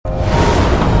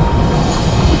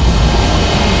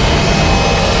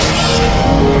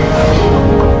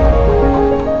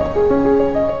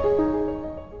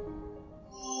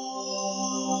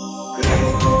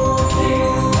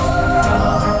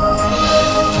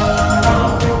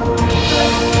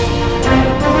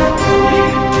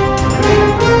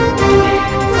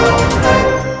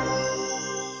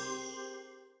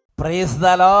Praise the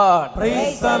Lord,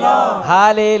 praise the Lord,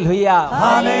 hallelujah,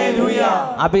 hallelujah.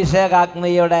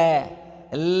 അഭിഷേകാഗ്നിയുടെ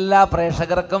എല്ലാ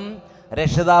പ്രേക്ഷകർക്കും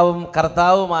രക്ഷിതാവും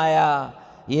കർത്താവുമായ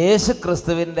യേശു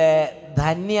ക്രിസ്തുവിൻ്റെ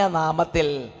ധന്യനാമത്തിൽ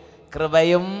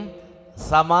കൃപയും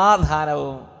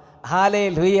സമാധാനവും.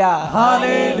 Hallelujah,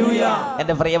 hallelujah.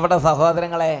 എൻ്റെ പ്രിയപ്പെട്ട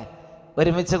സഹോദരങ്ങളെ,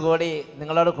 ഒരുമിച്ച് കൂടി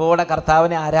നിങ്ങളോട് കൂടെ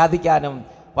കർത്താവിനെ ആരാധിക്കാനും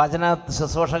വചന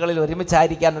ശുശ്രൂഷകളിൽ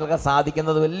ഒരുമിച്ചായിരിക്കാൻ നിങ്ങൾക്ക്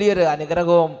സാധിക്കുന്നത് വലിയൊരു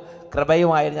അനുഗ്രഹവും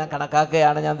കൃപയുമായി ഞാൻ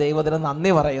കണക്കാക്കുകയാണ്. ഞാൻ ദൈവത്തിന്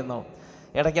നന്ദി പറയുന്നു.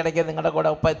 ഇടയ്ക്കിടയ്ക്ക് നിങ്ങളുടെ കൂടെ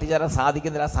ഒപ്പം എത്തിച്ചേരാൻ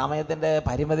സാധിക്കുന്നില്ല. സമയത്തിൻ്റെ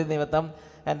പരിമിതി നിമിത്തം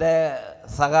എൻ്റെ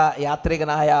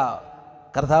സഹയാത്രികനായ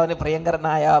കർത്താവിന്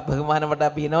പ്രിയങ്കരനായ ബഹുമാനപ്പെട്ട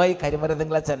ബിനോയ്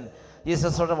കരിമരുതിങ്കളച്ചൻ ഈ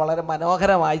ശുശ്രൂഷ വളരെ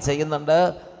മനോഹരമായി ചെയ്യുന്നുണ്ട്.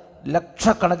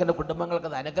 ലക്ഷക്കണക്കിന് കുടുംബങ്ങൾക്ക്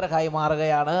അത് അനുഗ്രഹമായി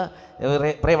മാറുകയാണ്.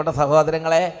 പ്രിയപ്പെട്ട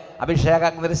സഹോദരങ്ങളെ,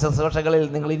 അഭിഷേകാഗ്നി ശുശ്രൂഷകളിൽ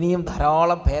നിങ്ങൾ ഇനിയും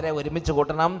ധാരാളം പേരെ ഒരുമിച്ച്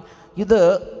കൂട്ടണം. ഇത്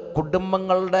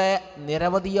കുടുംബങ്ങളുടെ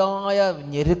നിരവധിയായ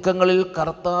ഞെരുക്കങ്ങളിൽ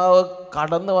കർത്താവ്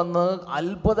കടന്നു വന്ന്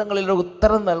അത്ഭുതങ്ങളിലൊരു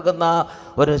ഉത്തരം നൽകുന്ന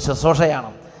ഒരു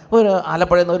ശുശ്രൂഷയാണ്.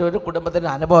 ആലപ്പുഴയിൽ നിന്ന് ഒരു കുടുംബത്തിൻ്റെ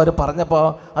അനുഭവം അവർ പറഞ്ഞപ്പോൾ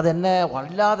അതെന്നെ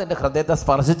വല്ലാതെ എൻ്റെ ഹൃദയത്തെ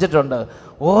സ്പർശിച്ചിട്ടുണ്ട്.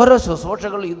 ഓരോ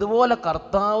ശുശ്രൂഷകളും ഇതുപോലെ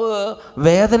കർത്താവ്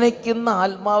വേദനിക്കുന്ന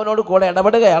ആത്മാവിനോട് കൂടെ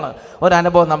ഇടപെടുകയാണ്.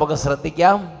 ഒരനുഭവം നമുക്ക്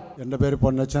ശ്രദ്ധിക്കാം. എൻ്റെ പേര്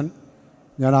പൊന്നച്ചൻ.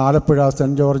 ഞാൻ ആലപ്പുഴ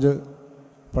സെൻറ്റ് ജോർജ്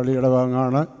പള്ളിയുടെ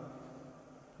ഭാഗമാണ്.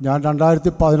 ഞാൻ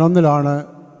 2011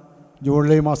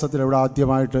 ജൂലൈ മാസത്തിൽ ഇവിടെ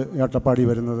ആദ്യമായിട്ട് ഏട്ടപ്പാടി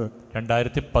വരുന്നത്.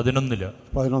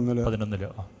 2011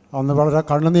 അന്ന് വളരെ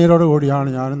കണ്ണുനീരോട് കൂടിയാണ്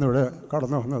ഞാനിന്നിവിടെ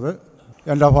കടന്നു വന്നത്.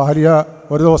 എൻ്റെ ഭാര്യ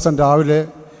ഒരു ദിവസം രാവിലെ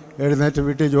എഴുന്നേറ്റ്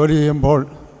വീട്ടിൽ ജോലി ചെയ്യുമ്പോൾ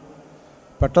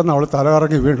പെട്ടെന്ന് അവൾ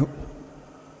തലകറങ്ങി വീണു.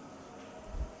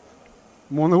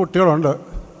 3 കുട്ടികളുണ്ട്.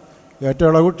 ഏറ്റവും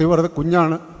ഇളയ കുട്ടി വെറുതെ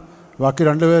കുഞ്ഞാണ്. ബാക്കി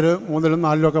 2 പേര് 3ലും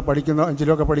 4ലും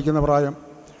 5ലും പഠിക്കുന്ന പ്രായം.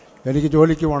 എനിക്ക്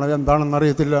ജോലിക്ക് പോകണം,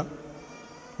 എന്താണെന്നറിയത്തില്ല.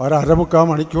 ഒരമുക്കാൽ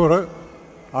മണിക്കൂർ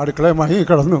അടുക്കളയിൽ മയങ്ങി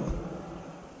കിടന്നു.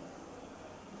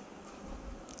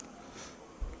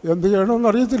 എന്ത്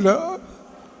ചെയ്യണമെന്നറിയത്തില്ല.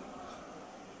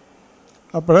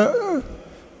 അപ്പോഴേ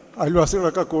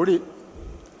അയൽവാസികളൊക്കെ കൂടി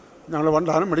ഞങ്ങൾ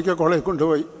വണ്ടാനം മെഡിക്കൽ കോളേജിൽ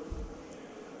കൊണ്ടുപോയി.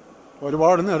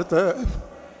 ഒരുപാട് നേരത്തെ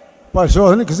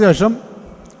പരിശോധനയ്ക്ക് ശേഷം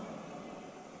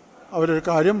അവരൊരു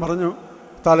കാര്യം പറഞ്ഞു,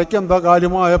 തലയ്ക്ക് എന്താ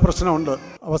കാര്യമായ പ്രശ്നമുണ്ട്.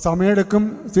 അപ്പോൾ സമയമെടുക്കും,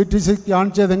 CT സ്കാൻ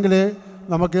ചെയ്തെങ്കിലേ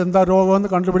നമുക്ക് എന്താ രോഗമെന്ന്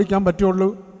കണ്ടുപിടിക്കാൻ പറ്റുള്ളൂ.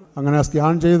 അങ്ങനെ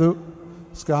സ്കാൻ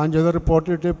ചെയ്ത് റിപ്പോർട്ട്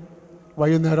കിട്ടി.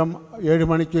 വൈകുന്നേരം 7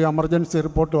 മണിക്ക് എമർജൻസി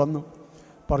റിപ്പോർട്ട് വന്നു.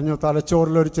 പറഞ്ഞു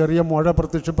തലച്ചോറിലൊരു ചെറിയ മുഴ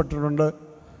പ്രത്യക്ഷപ്പെട്ടിട്ടുണ്ട്,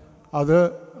 അത്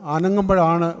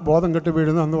അനങ്ങുമ്പോഴാണ് ബോധം കെട്ട്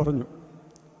വീഴുന്നതെന്ന് പറഞ്ഞു.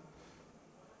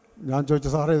 ഞാൻ ചോദിച്ചു,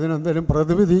 സാറേ ഇതിനെന്തെങ്കിലും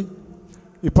പ്രതിവിധി?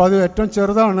 ഇപ്പോൾ അത് ഏറ്റവും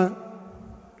ചെറുതാണ്,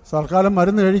 തൽക്കാലം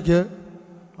മരുന്ന് കഴിക്ക്.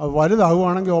 അത്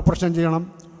വലുതാവുകയാണെങ്കിൽ ഓപ്പറേഷൻ ചെയ്യണം.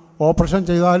 ഓപ്പറേഷൻ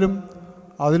ചെയ്താലും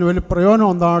അതിന് വലിയ പ്രയോജനം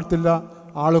ഉണ്ടാകത്തില്ല,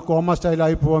 ആൾ കോമ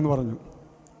സ്റ്റൈലായി പോകുമെന്ന് പറഞ്ഞു.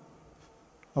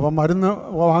 അപ്പം മരുന്ന്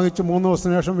വാങ്ങിച്ച് 3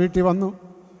 ദിവസത്തിന് ശേഷം വീട്ടിൽ വന്നു.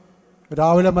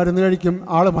 രാവിലെ മരുന്ന് കഴിക്കും,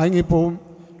 ആൾ മയങ്ങിപ്പോവും.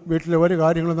 വീട്ടിൽ ഒരു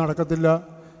കാര്യങ്ങളും നടക്കത്തില്ല.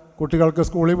 കുട്ടികൾക്ക്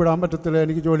സ്കൂളിൽ വിടാൻ പറ്റത്തില്ല,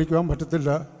 എനിക്ക് ജോലിക്ക് പോകാൻ പറ്റത്തില്ല.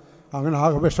 അങ്ങനെ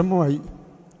ആകെ വിഷമമായി.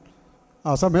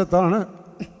 ആ സമയത്താണ്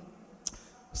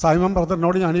സൈമൺ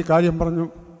ബ്രദറിനോട് ഞാൻ ഈ കാര്യം പറഞ്ഞു.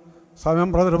 സൈമൺ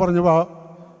ബ്രദർ പറഞ്ഞു, വാ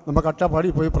നമുക്ക് അട്ടപ്പാടി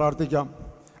പോയി പ്രാർത്ഥിക്കാം.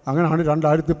 അങ്ങനെയാണ്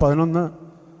 2011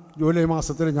 ജൂലൈ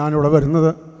മാസത്തിൽ ഞാനിവിടെ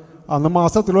വരുന്നത്. അന്ന്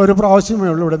മാസത്തിലൊരു പ്രാവശ്യമേ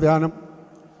ഉള്ളൂ ഇവിടെ ധ്യാനം.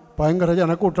 ഭയങ്കര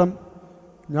ജനക്കൂട്ടം.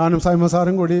 ഞാനും സൈമൺ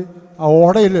സാറും കൂടി ആ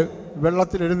ഓടയിൽ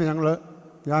വെള്ളത്തിലിരുന്ന് ഞങ്ങൾ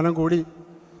ധ്യാനം കൂടി.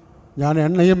 ഞാൻ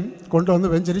എണ്ണയും കൊണ്ടുവന്ന്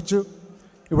വെഞ്ചരിച്ചു.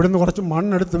 ഇവിടുന്ന് കുറച്ച്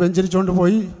മണ്ണെടുത്ത് വെഞ്ചരിച്ചുകൊണ്ട്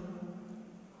പോയി.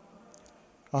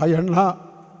 ആ എണ്ണ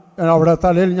അവിടെ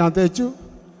തലയിൽ ഞാൻ തേച്ചു.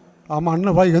 ആ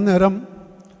മണ്ണ് വൈകുന്നേരം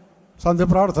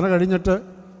സന്ധ്യപ്രാർത്ഥന കഴിഞ്ഞിട്ട്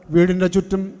വീടിൻ്റെ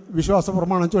ചുറ്റും വിശ്വാസ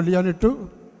പ്രമാണം ചൊല്ലിയാനിട്ടു.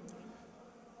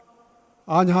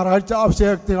 ആ ഞായറാഴ്ച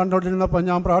അഭിഷേകത്തെ കണ്ടുകൊണ്ടിരുന്നപ്പോൾ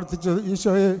ഞാൻ പ്രാർത്ഥിച്ചത്,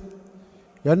 ഈശോയെ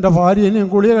എൻ്റെ ഭാര്യ ഇനിയും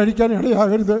ഗുളിക കഴിക്കാൻ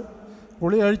ഇടയാകരുത്.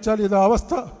 ഗുളിക കഴിച്ചാൽ ഇത്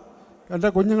അവസ്ഥ, എൻ്റെ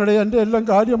കുഞ്ഞുങ്ങളെ എൻ്റെ എല്ലാം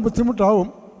കാര്യം ബുദ്ധിമുട്ടാവും.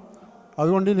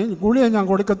 അതുകൊണ്ട് ഇനി ഗുളിക ഞാൻ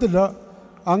കൊടുക്കത്തില്ല,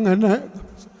 അങ്ങനെ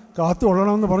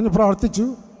കാത്തുകൊള്ളണമെന്ന് പറഞ്ഞ് പ്രാർത്ഥിച്ചു.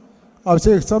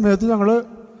 അഭിഷേക സമയത്ത് ഞങ്ങൾ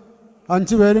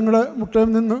 5 പേരും കൂടെ മുട്ടയിൽ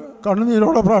നിന്ന്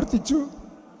കണ്ണുനീരോടെ പ്രാർത്ഥിച്ചു.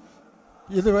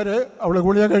 ഇതുവരെ അവൾ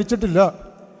ഗുളിക കഴിച്ചിട്ടില്ല.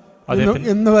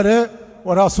 ഇന്ന് വരെ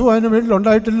ഒരസുഖം അതിന്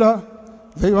വീട്ടിലുണ്ടായിട്ടില്ല.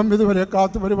 ദൈവം ഇതുവരെ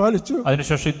കാത്തു പരിപാലിച്ചു.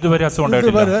 അതിനുശേഷം ഇതുവരെ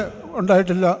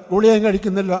ഉണ്ടായിട്ടില്ല. ഗുളികയും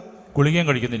കഴിക്കുന്നില്ല.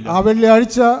 ആ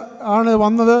വെള്ളിയാഴ്ച ആണ്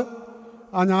വന്നത്.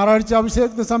 ആ ഞായറാഴ്ച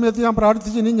അഭിഷേകത്തിന് സമയത്ത് ഞാൻ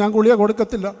പ്രാർത്ഥിച്ചു, ഇനി ഞാൻ ഗുളിക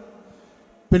കൊടുക്കത്തില്ല.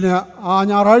 പിന്നെ ആ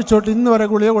ഞായറാഴ്ച തൊട്ട് ഇന്ന് വരെ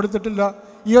ഗുളിക കൊടുത്തിട്ടില്ല.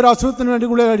 ഈ ഒരു അസുഖത്തിന് വേണ്ടി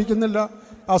ഗുളിക കഴിക്കുന്നില്ല.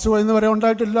 അസുഖം ഇന്ന് വരെ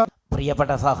ഉണ്ടായിട്ടില്ല.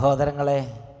 പ്രിയപ്പെട്ട സഹോദരങ്ങളെ,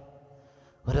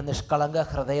 ഒരു നിഷ്കളങ്ക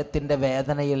ഹൃദയത്തിൻ്റെ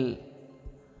വേദനയിൽ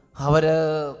അവർ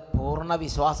പൂർണ്ണ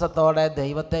വിശ്വാസത്തോടെ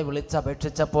ദൈവത്തെ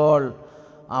വിളിച്ചപേക്ഷിച്ചപ്പോൾ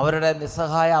അവരുടെ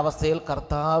നിസ്സഹായ അവസ്ഥയിൽ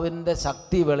കർത്താവിൻ്റെ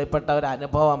ശക്തി വെളിപ്പെട്ട ഒരു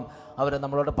അനുഭവം അവർ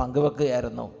നമ്മളോട്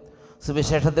പങ്കുവെക്കുകയായിരുന്നു.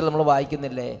 സുവിശേഷത്തിൽ നമ്മൾ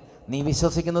വായിക്കുന്നില്ലേ, നീ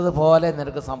വിശ്വസിക്കുന്നത് പോലെ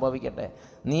നിനക്ക് സംഭവിക്കട്ടെ,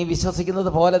 നീ വിശ്വസിക്കുന്നത്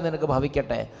പോലെ നിനക്ക്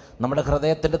ഭവിക്കട്ടെ. നമ്മുടെ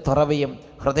ഹൃദയത്തിൻ്റെ തുറവിയും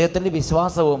ഹൃദയത്തിൻ്റെ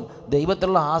വിശ്വാസവും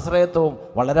ദൈവത്തിലുള്ള ആശ്രയത്വവും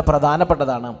വളരെ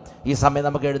പ്രധാനപ്പെട്ടതാണ്. ഈ സമയം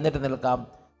നമുക്ക് എഴുന്നേറ്റ് നിൽക്കാം.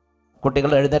 കുട്ടികൾ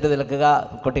എഴുന്നേറ്റ് നിൽക്കുക.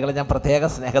 കുട്ടികളെ ഞാൻ പ്രത്യേക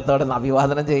സ്നേഹത്തോടെ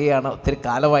അഭിവാദനം ചെയ്യുകയാണ്. ഒത്തിരി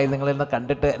കാലമായി നിങ്ങളിൽ നിന്ന്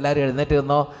കണ്ടിട്ട്. എല്ലാവരും എഴുന്നേറ്റ്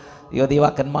നിന്നോ.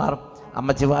 യുവതിവാക്കന്മാർ,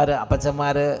 അമ്മച്ചിമാർ,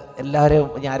 അപ്പച്ചന്മാർ എല്ലാവരും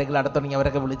ആരെങ്കിലും അടുത്തുണ്ടെങ്കിൽ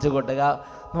അവരൊക്കെ വിളിച്ചു കൂട്ടുക.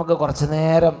 നമുക്ക് കുറച്ച്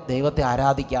നേരം ദൈവത്തെ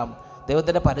ആരാധിക്കാം.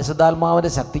 ദൈവത്തിൻ്റെ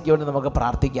പരിശുദ്ധാത്മാവിൻ്റെ ശക്തിക്ക് വേണ്ടി നമുക്ക്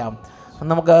പ്രാർത്ഥിക്കാം.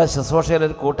 നമുക്ക് ശുശ്രൂഷയിൽ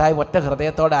ഒരു കൂട്ടായ്മ ഒറ്റ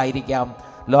ഹൃദയത്തോടെ ആയിരിക്കാം.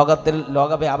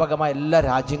 ലോകവ്യാപകമായ എല്ലാ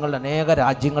രാജ്യങ്ങളിലും അനേക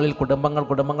രാജ്യങ്ങളിൽ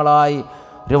കുടുംബങ്ങളായി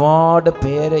ഒരുപാട്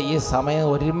പേര് ഈ സമയം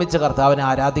ഒരുമിച്ച് കർത്താവിനെ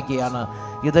ആരാധിക്കുകയാണ്.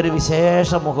 ഇതൊരു വിശേഷ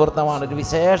മുഹൂർത്തമാണ്, ഒരു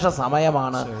വിശേഷ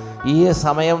സമയമാണ്. ഈ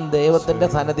സമയം ദൈവത്തിൻ്റെ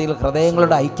സന്നിധിയിൽ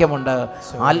ഹൃദയങ്ങളുടെ ഐക്യമുണ്ട്,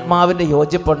 ആത്മാവിൻ്റെ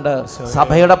യോജിപ്പുണ്ട്,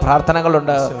 സഭയുടെ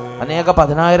പ്രാർത്ഥനകളുണ്ട്, അനേക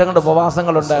 10,000ങ്ങളുടെ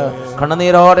ഉപവാസങ്ങളുണ്ട്,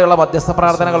 കണ്ണുനീരോടെയുള്ള മധ്യസ്ഥ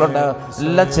പ്രാർത്ഥനകളുണ്ട്.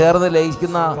 എല്ലാം ചേർന്ന്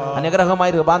ലയിക്കുന്ന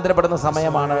അനുഗ്രഹമായി രൂപാന്തരപ്പെടുന്ന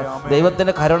സമയമാണ്.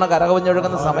 ദൈവത്തിൻ്റെ കരുണ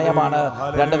കരകവിഞ്ഞൊഴുകുന്ന സമയമാണ്.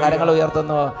 2 കരങ്ങൾ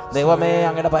ഉയർത്തുന്നു. ദൈവമേ,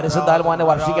 അങ്ങയുടെ പരിശുദ്ധാത്മാവിനെ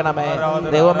വർഷിക്കണമേ.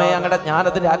 ദൈവമേ, അങ്ങയുടെ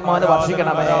ജ്ഞാനത്തിൻ്റെ ആത്മാവിനെ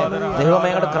വർഷിക്കണമേ. ദൈവമേ,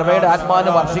 അങ്ങയുടെ കൃപയുടെ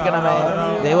ആത്മാവിനെ വർഷിക്കണമേ.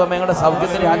 ദൈവമേ, അങ്ങയുടെ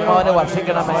സൗഖ്യത്തിൻ്റെ ആത്മാവിനെ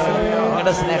വർഷിക്കണമേ.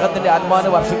 അങ്ങയുടെ സ്നേഹത്തിൻ്റെ ആത്മാവിനെ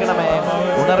വർഷിക്കണമേ.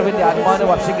 ഉണർവിൻ്റെ ആത്മാവിനെ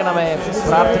വർഷിക്കണമേ.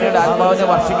 പ്രാർത്ഥനയുടെ ആത്മാവിനെ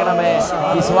വർഷിക്കണമേ.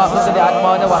 വിശ്വാസത്തിൻ്റെ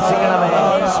ആത്മാവിനെ വർഷിക്കണമേ.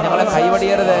 ഞങ്ങളെ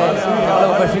കൈവടിയരുത്, ഞങ്ങളെ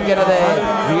ഉപേക്ഷിക്കരുത്.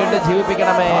 വീണ്ടും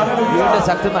ജീവിപ്പിക്കണമേ, വീണ്ടും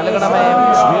ശക്തി നൽകണമേ,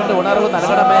 വീണ്ടും ഉണർവ്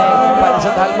നൽകണമേ.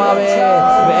 പരിശുദ്ധാത്മാവേ,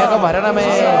 വേഗം വരണമേ.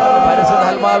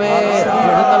 പരിശുദ്ധാത്മാവേ,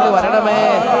 എഴുന്നള്ളി വരണമേ.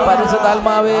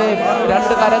 പരിശുദ്ധാത്മാവേ,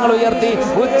 2 കരങ്ങൾ ഉയർത്തി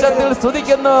ഉച്ചത്തിൽ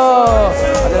സ്തുതിക്കുന്നു.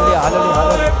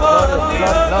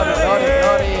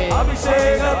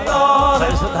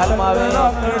 പരിശുദ്ധാത്മാവേ,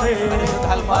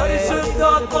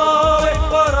 പരിശുദ്ധാത്മാവേ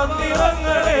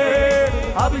പറന്നിറങ്ങണേ.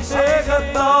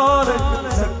 അഭിഷേകത്താലെ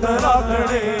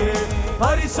ശക്തരാകണേ.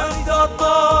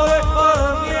 പരിശുദ്ധാത്മാവേ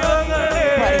പറന്നിറങ്ങണേ.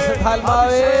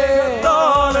 പരിശുദ്ധാത്മാവേ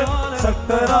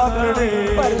ശക്തരാകണേ.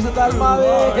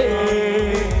 പരിശുദ്ധാത്മാവേ,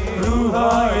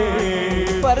 റൂഹായേ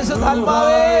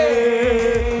പരിശുദ്ധാത്മാവേ,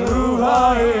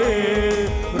 റൂഹായേ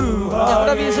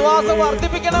ഞങ്ങളുടെ വിശ്വാസം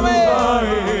വർദ്ധിപ്പിക്കണമേ.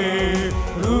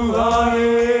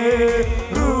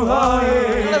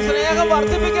 ഞങ്ങളുടെ സ്നേഹം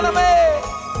വർദ്ധിപ്പിക്കണമേ.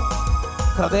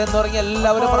 ഹൃദയം തുടങ്ങി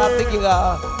എല്ലാവരും പ്രാർത്ഥിക്കുക.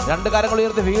 2 കരങ്ങൾ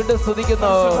ഉയർത്തി വീണ്ടും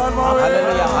സ്തുതിക്കുന്നു.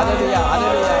 ഹല്ലേലൂയ, ഹല്ലേലൂയ,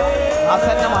 ഹല്ലേലൂയ.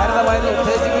 ആസന്നമായിരുന്നവരെ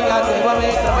ഉത്തേജിപ്പിക്കാൻ ദൈവമേ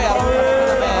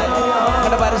കൃപയർപ്പിക്കണമേ.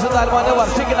 ഞങ്ങളുടെ പരിശുദ്ധാത്മാവിനെ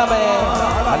വർഷിക്കണമേ.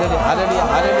 ഹല്ലേലൂയ, ഹല്ലേലൂയ,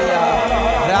 ഹല്ലേലൂയ.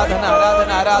 ആരാധന,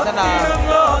 ആരാധന, ആരാധന.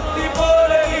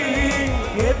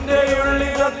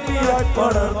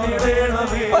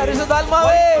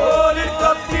 പരിശുദ്ധാത്മാവേ,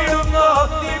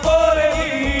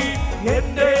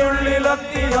 എന്റെ ഉള്ളിൽ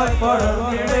അഗ്നിയായി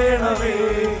പടർന്നിടേണമേ.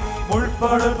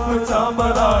 മുൾപ്പടുപ്പ്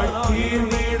ചാമ്പലായി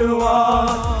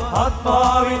തീർന്നിടുവാൻ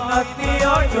ആത്മാവിൻ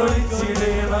അഗ്നിയായി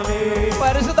ജ്വലിച്ചിടേണമേ.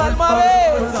 പരിശുദ്ധാത്മാവേ,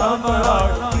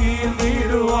 ചാമ്പലായി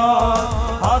തീർന്നിടുവാൻ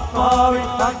ആത്മാവിൻ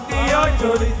അഗ്നിയായി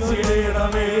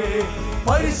ജ്വലിച്ചിടേണമേ.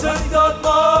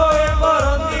 പരിശുദ്ധാത്മാവേ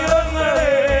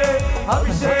പറന്നിറങ്ങണേ.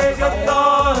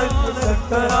 അഭിഷേകത്താലെ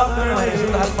ശക്തരാകണേ.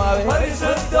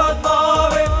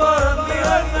 പരിശുദ്ധാത്മാവേ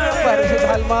പറന്നിറങ്ങണേ.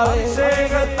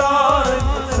 അഭിഷേകത്താലെ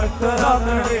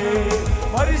ശക്തരാകണേ.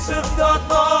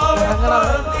 പരിശുദ്ധാത്മാവേ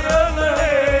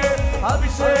പറന്നിറങ്ങണേ.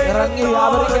 ഇറങ്ങി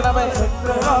വ്യാപരിക്കണമേ.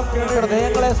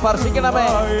 ഹൃദയങ്ങളെ സ്പർശിക്കണമേ.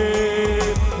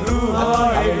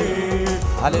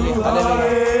 ഹല്ലേലൂയ, ഹല്ലേലൂയ,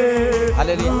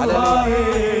 ഹല്ലേലൂയ,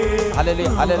 ഹല്ലേലൂയ,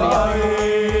 ഹല്ലേലൂയ.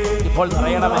 ഇപ്പോൾ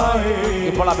നിറയണമേ.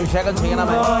 ഇപ്പോൾ അഭിഷേകം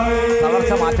ചെയ്യണമേ.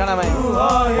 തളർച്ച മാറ്റണമേ.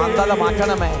 മന്ദത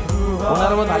മാറ്റണമേ.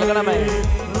 ഉണർവ് നൽകണമേ.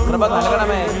 കൃപ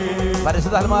നൽകണമേ.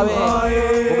 പരിശുദ്ധാത്മാവേ,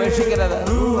 ഉപേക്ഷിക്കരുത്.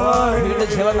 വീണ്ടും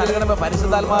ജീവൻ നൽകണമേ.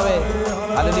 പരിശുദ്ധാത്മാവേ,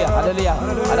 ഹല്ലേലൂയ, ഹല്ലേലൂയ.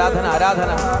 ആരാധന,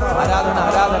 ആരാധന, ആരാധന,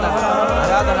 ആരാധന,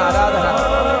 ആരാധന, ആരാധന,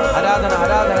 ആരാധന,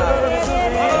 ആരാധന.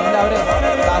 എല്ലാവരും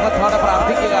ദാഹത്തോടെ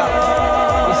പ്രാർത്ഥിക്കുക,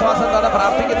 വിശ്വാസത്തോടെ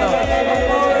പ്രാർത്ഥിക്കുന്നു.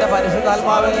 എൻ്റെ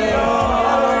പരിശുദ്ധാത്മാവേ,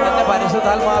 എൻ്റെ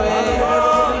പരിശുദ്ധാത്മാവേ,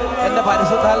 എൻ്റെ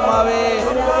പരിശുദ്ധാത്മാവേ,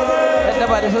 എൻ്റെ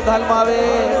പരിശുദ്ധാത്മാവേ.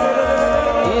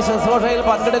 ഈ ശുശ്രൂഷയിൽ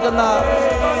പങ്കെടുക്കുന്ന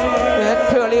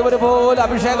ഏറ്റവും എളിയവർ പോലും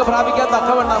അഭിഷേകം പ്രാപിക്കാൻ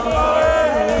തക്കവണ്ണം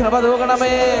കൃപ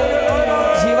തൂകണമേ.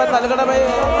 ജീവൻ നൽകണമേ.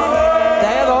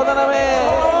 ദയ തോന്നണമേ.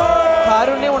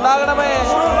 കാരുണ്യം ഉണ്ടാകണമേ.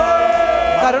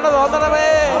 കരുണ തോന്നണമേ.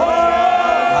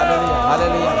 ഹല്ലേലൂയ,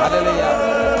 ഹല്ലേലൂയ, ഹല്ലേലൂയ.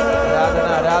 ആരാധന,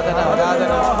 ആരാധന,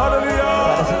 ആരാധന.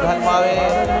 പരിശുദ്ധാത്മാവേ,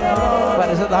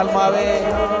 പരിശുദ്ധാത്മാവേ,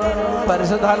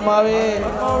 പരിശുദ്ധാത്മാവേ,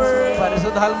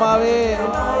 പരിശുദ്ധാത്മാവേ,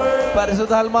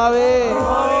 പരിശുദ്ധാത്മാവേ,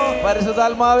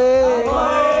 പരിശുദ്ധാത്മാവേ,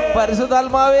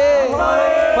 പരിശുദ്ധാത്മാവേ,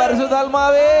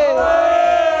 പരിശുദ്ധാത്മാവേ.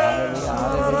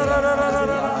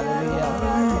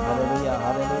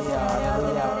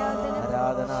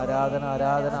 ആരാധന, ആരാധന,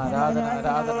 ആരാധന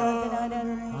ആരാധന ആരാധന.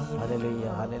 ഹല്ലേലൂയ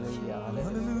ഹല്ലേലൂയ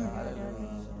ഹല്ലേലൂയ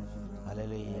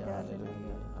ഹല്ലേലൂയ ഹല്ലേലൂയ.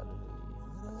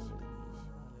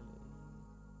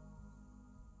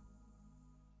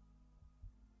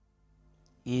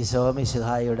 ഈശോ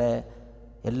മിശിഹായുടെ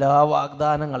എല്ലാ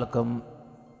വാഗ്ദാനങ്ങൾക്കും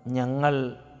ഞങ്ങൾ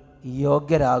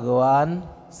യോഗ്യരാകുവാൻ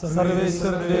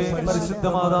സർവേശ്വരന്റെ പരിശുദ്ധ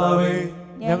മാതാവേ,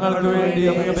 ഞങ്ങൾക്ക് വേണ്ടി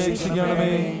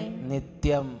അപേക്ഷിക്കണമേ.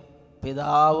 നിത്യം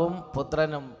പിതാവും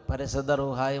പുത്രനും പരിശുദ്ധ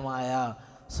റൂഹായുമായ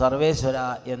സർവേശ്വര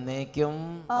എന്നേക്കും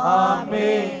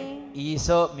ആമേൻ.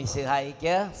 ഈശോ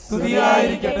മിശിഹായിക്ക്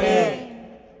സ്തുതിയായിരിക്കട്ടെ.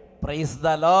 Praise the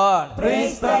Lord.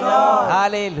 Praise the Lord.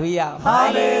 Hallelujah.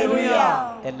 Hallelujah.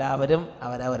 എല്ലാവരും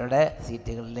അവരവരുടെ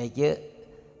സീറ്റുകളിലേക്ക്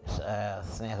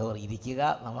സ്നേഹം ഇരിക്കുക.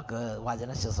 നമുക്ക്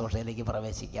വചന ശുശ്രൂഷയിലേക്ക്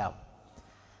പ്രവേശിക്കാം.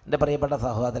 എൻ്റെ പ്രിയപ്പെട്ട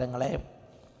സഹോദരങ്ങളെ,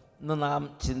 ഇന്ന് നാം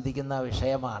ചിന്തിക്കുന്ന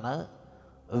വിഷയമാണ്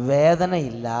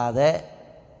വേദനയില്ലാതെ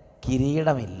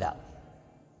കിരീടമില്ല.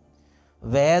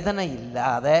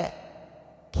 വേദനയില്ലാതെ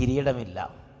കിരീടമില്ല.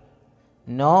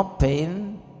 No pain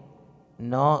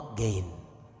no gain.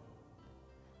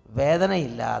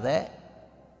 വേദനയില്ലാതെ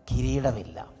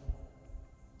കിരീടമില്ല.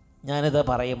 ഞാനിത്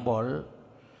പറയുമ്പോൾ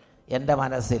എൻ്റെ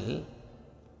മനസ്സിൽ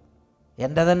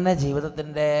എൻ്റെ തന്നെ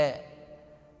ജീവിതത്തിൻ്റെ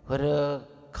ഒരു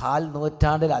 1/4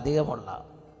 നൂറ്റാണ്ടിലധികമുള്ള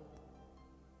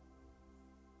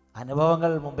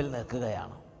അനുഭവങ്ങൾ മുമ്പിൽ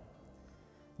നിൽക്കുകയാണ്.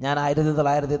 ഞാൻ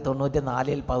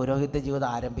 1994 പൗരോഹിത്യ ജീവിതം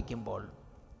ആരംഭിക്കുമ്പോൾ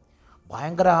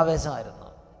ഭയങ്കര ആവേശമായിരുന്നു.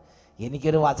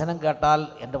 എനിക്കൊരു വചനം കേട്ടാൽ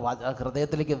എൻ്റെ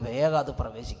ഹൃദയത്തിലേക്ക് വേഗം അത്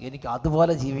പ്രവേശിക്കും. എനിക്ക്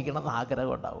അതുപോലെ ജീവിക്കണമെന്ന്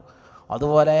ആഗ്രഹം ഉണ്ടാവും.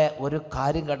 അതുപോലെ ഒരു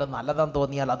കാര്യം കേട്ട് നല്ലതെന്ന്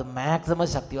തോന്നിയാൽ അത് മാക്സിമം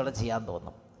ശക്തിയോടെ ചെയ്യാൻ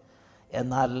തോന്നും.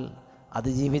 എന്നാൽ അത്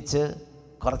ജീവിച്ച്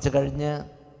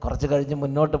കുറച്ച് കഴിഞ്ഞ്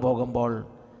മുന്നോട്ട് പോകുമ്പോൾ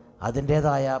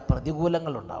അതിൻ്റേതായ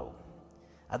പ്രതികൂലങ്ങളുണ്ടാവും,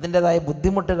 അതിൻ്റേതായ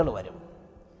ബുദ്ധിമുട്ടുകൾ വരും,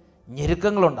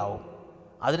 ഞെരുക്കങ്ങളുണ്ടാവും.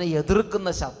 അതിനെ എതിർക്കുന്ന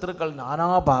ശത്രുക്കൾ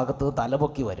നാനാഭാഗത്ത്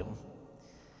തലപൊക്കി വരും.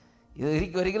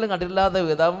 എനിക്കൊരിക്കലും കണ്ടില്ലാത്ത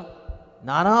വിധം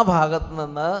നാനാഭാഗത്ത്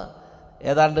നിന്ന്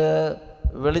ഏതാണ്ട്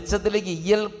വെളിച്ചത്തിലേക്ക്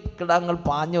ഈയൽ കിടാങ്ങൾ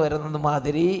പാഞ്ഞു വരുന്നത്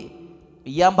മാതിരി,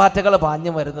 ഈയാമ്പാറ്റകൾ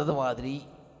പാഞ്ഞു വരുന്നത് മാതിരി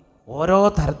ഓരോ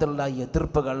തരത്തിലുള്ള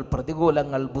എതിർപ്പുകൾ,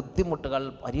 പ്രതികൂലങ്ങൾ, ബുദ്ധിമുട്ടുകൾ,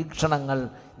 പരീക്ഷണങ്ങൾ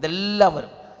ഇതെല്ലാം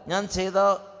വരും. ഞാൻ ചെയ്ത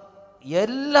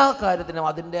എല്ലാ കാര്യത്തിനും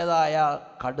അതിൻ്റേതായ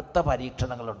കടുത്ത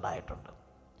പരീക്ഷണങ്ങൾ ഉണ്ടായിട്ടുണ്ട്.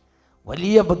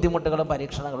 വലിയ ബുദ്ധിമുട്ടുകളും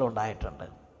പരീക്ഷണങ്ങളും ഉണ്ടായിട്ടുണ്ട്.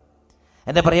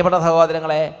 എൻ്റെ പ്രിയപ്പെട്ട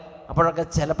സഹോദരങ്ങളെ,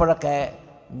 ചിലപ്പോഴൊക്കെ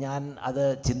ഞാൻ അത്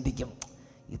ചിന്തിക്കും,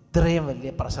 ഇത്രയും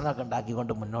വലിയ പ്രശ്നമൊക്കെ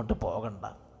ഉണ്ടാക്കിക്കൊണ്ട് മുന്നോട്ട് പോകണ്ട.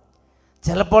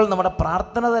 ചിലപ്പോൾ നമ്മുടെ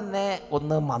പ്രാർത്ഥന തന്നെ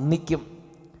ഒന്ന് മന്ദിക്കും,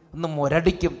 ഒന്ന്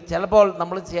മുരടിക്കും. ചിലപ്പോൾ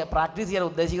നമ്മൾ പ്രാക്ടീസ് ചെയ്യാൻ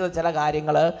ഉദ്ദേശിക്കുന്ന ചില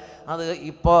കാര്യങ്ങൾ അത്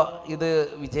ഇപ്പോൾ ഇത്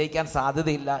വിജയിക്കാൻ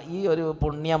സാധ്യതയില്ല. ഈ ഒരു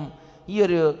പുണ്യം, ഈ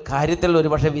ഒരു കാര്യത്തിൽ ഒരു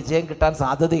പക്ഷേ വിജയം കിട്ടാൻ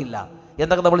സാധ്യതയില്ല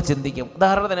എന്നൊക്കെ നമ്മൾ ചിന്തിക്കും.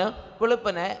 ഉദാഹരണത്തിന്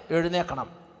വെളുപ്പിനെ എഴുന്നേൽക്കണം.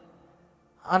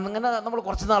 അങ്ങനെ നമ്മൾ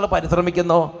കുറച്ച് നാൾ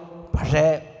പരിശ്രമിക്കുന്നു, പക്ഷേ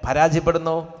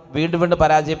പരാജയപ്പെടുന്നു, വീണ്ടും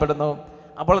പരാജയപ്പെടുന്നു.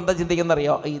 അപ്പോൾ എന്താ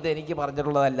ചിന്തിക്കുന്നറിയോ? ഇത് എനിക്ക്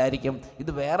പറഞ്ഞിട്ടുള്ളതല്ലായിരിക്കും,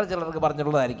 ഇത് വേറെ ചിലർക്ക്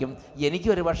പറഞ്ഞിട്ടുള്ളതായിരിക്കും,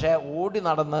 എനിക്കൊരു പക്ഷേ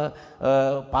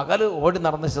പകൽ ഓടി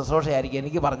നടന്ന് ശുശ്രൂഷയായിരിക്കും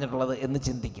എനിക്ക് പറഞ്ഞിട്ടുള്ളത് എന്ന്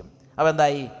ചിന്തിക്കും. അപ്പോൾ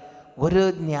എന്തായി? ഒരു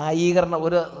ന്യായീകരണം,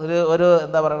 ഒരു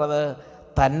എന്താ പറയണത്,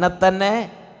 തന്നെ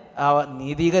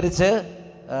നീതീകരിച്ച്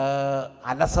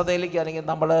അലസതയിലേക്ക്, അല്ലെങ്കിൽ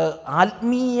നമ്മൾ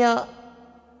ആത്മീയ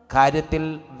കാര്യത്തിൽ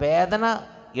വേദന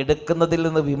എടുക്കുന്നതിൽ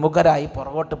നിന്ന് വിമുഖരായി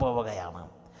പുറകോട്ട് പോവുകയാണ്.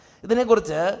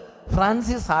 ഇതിനെക്കുറിച്ച്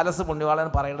ഫ്രാൻസിസ് സാലസ് പുണ്യവാളൻ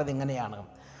പറയുന്നത് ഇങ്ങനെയാണ്: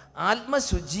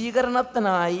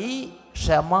 ആത്മശുചീകരണത്തിനായി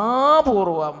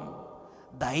ക്ഷമാപൂർവം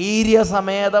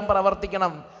ധൈര്യസമേതം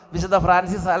പ്രവർത്തിക്കണം. വിശുദ്ധ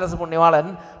ഫ്രാൻസിസ് സാലസ് പുണ്യവാളൻ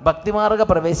ഭക്തിമാർഗ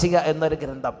പ്രവേശിക എന്നൊരു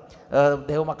ഗ്രന്ഥം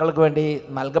ദൈവമക്കൾക്ക് വേണ്ടി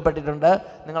നൽകപ്പെട്ടിട്ടുണ്ട്.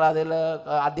 നിങ്ങളതിൽ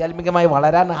ആധ്യാത്മികമായി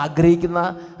വളരാൻ ആഗ്രഹിക്കുന്ന,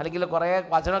 അല്ലെങ്കിൽ കുറേ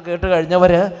വചനം കേട്ട്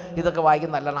കഴിഞ്ഞവർ ഇതൊക്കെ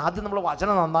വായിക്കുന്ന നല്ലതാണ്. ആദ്യം നമ്മൾ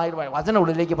വചനം നന്നായിട്ട് വചനം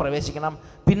ഉള്ളിലേക്ക് പ്രവേശിക്കണം.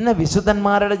 പിന്നെ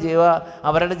വിശുദ്ധന്മാരുടെ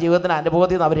അവരുടെ ജീവിതത്തിൻ്റെ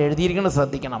അനുഭവത്തിൽ നിന്ന് അവർ എഴുതിയിരിക്കുന്നത്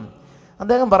ശ്രദ്ധിക്കണം.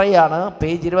 അദ്ദേഹം പറയുകയാണ്,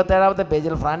 പേജ് 27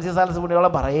 പേജിൽ ഫ്രാൻസിസ് സാലസ്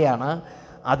പുണ്യവാളൻ പറയുകയാണ്,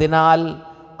 അതിനാൽ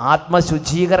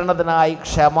ആത്മശുചീകരണത്തിനായി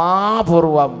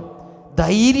ക്ഷമാപൂർവം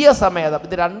ധൈര്യസമേതം,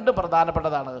 ഇത് 2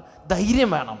 പ്രധാനപ്പെട്ടതാണ്. ധൈര്യം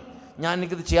വേണം.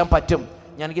 എനിക്കിത് ചെയ്യാൻ പറ്റും,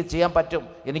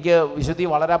 എനിക്ക് വിശുദ്ധി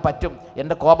വളരാൻ പറ്റും,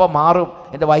 എൻ്റെ കോപം മാറും,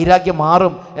 എൻ്റെ വൈരാഗ്യം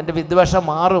മാറും, എൻ്റെ വിദ്വേഷം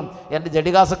മാറും, എൻ്റെ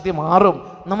ജഡികാസക്തി മാറും.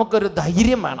 നമുക്കൊരു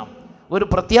ധൈര്യം വേണം, ഒരു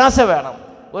പ്രത്യാശ വേണം,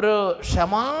 ഒരു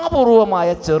ക്ഷമാപൂർവമായ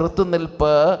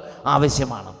ചെറുത്തുനിൽപ്പ്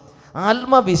ആവശ്യമാണ്.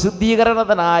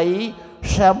 ആത്മവിശുദ്ധീകരണത്തിനായി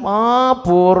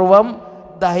ക്ഷമാപൂർവം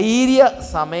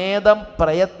ധൈര്യസമേതം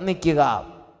പ്രയത്നിക്കുക.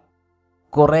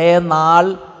 കുറേ നാൾ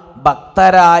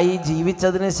ഭക്തരായി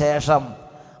ജീവിച്ചതിന് ശേഷം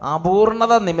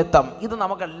അപൂർണത നിമിത്തം, ഇത്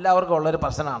നമുക്കെല്ലാവർക്കും ഉള്ളൊരു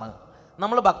പ്രശ്നമാണ്.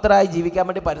 നമ്മൾ ഭക്തരായി ജീവിക്കാൻ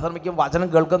വേണ്ടി പരിശ്രമിക്കും, വചനം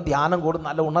കേൾക്കും, ധ്യാനം കൂടും,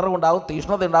 നല്ല ഉണർവുണ്ടാവും,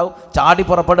 തീഷ്ണത ഉണ്ടാവും, ചാടി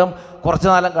പുറപ്പെടും. കുറച്ച്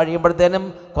നാളം കഴിയുമ്പോഴത്തേനും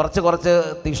കുറച്ച്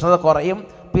തീഷ്ണത കുറയും.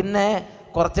 പിന്നെ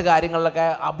കുറച്ച് കാര്യങ്ങളിലൊക്കെ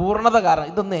അപൂർണത കാരണം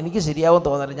ഇതൊന്നും എനിക്ക് ശരിയാവും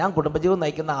തോന്നില്ല. ഞാൻ കുടുംബജീവിതം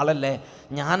നയിക്കുന്ന ആളല്ലേ,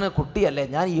 ഞാൻ കുട്ടിയല്ലേ,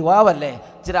 ഞാൻ യുവാവല്ലേ,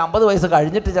 ഇച്ചിരി 50 വയസ്സ്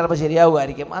കഴിഞ്ഞിട്ട് ചിലപ്പോൾ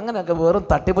ശരിയാവുമായിരിക്കും. അങ്ങനെയൊക്കെ വെറും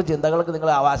തട്ടിപ്പ് ചിന്തകൾക്ക്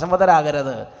നിങ്ങൾ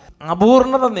വശംവദരാകരുത്.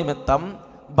 അപൂർണത നിമിത്തം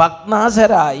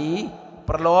ഭഗ്നാശരായി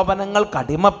പ്രലോഭനങ്ങൾക്ക്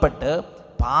അടിമപ്പെട്ട്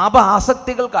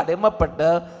പാപാസക്തികൾക്ക് അടിമപ്പെട്ട്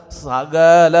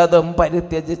സകലതും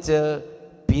പരിത്യജിച്ച്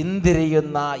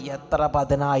പിന്തിരിയുന്ന എത്ര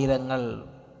പതിനായിരങ്ങൾ.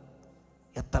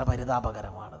 എത്ര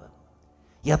പരിതാപകരമാണത്.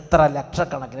 എത്ര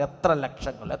ലക്ഷക്കണക്കിന്, എത്ര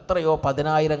ലക്ഷങ്ങൾ, എത്രയോ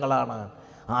പതിനായിരങ്ങളാണ്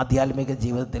ആധ്യാത്മിക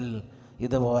ജീവിതത്തിൽ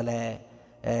ഇതുപോലെ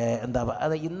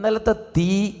അത് ഇന്നലത്തെ തീ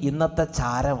ഇന്നത്തെ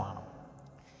ചാരമാണ്.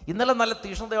 ഇന്നലെ നല്ല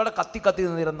തീക്ഷ്ണതയോടെ കത്തി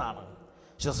നിന്നിരുന്നാണ്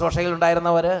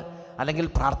ശുശ്രൂഷയിലുണ്ടായിരുന്നവർ, അല്ലെങ്കിൽ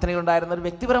പ്രാർത്ഥനയിലുണ്ടായിരുന്നവർ.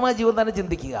 വ്യക്തിപരമായ ജീവിതം തന്നെ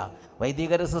ചിന്തിക്കുക.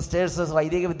 വൈദികർ, സിസ്റ്റേഴ്സ്,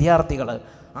 വൈദിക വിദ്യാർത്ഥികൾ,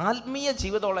 ആത്മീയ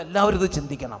ജീവിതമുള്ള എല്ലാവരും ഇത്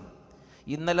ചിന്തിക്കണം.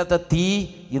 ഇന്നലത്തെ തീ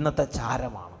ഇന്നത്തെ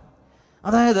ചാരമാണ്.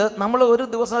 അതായത് നമ്മൾ ഒരു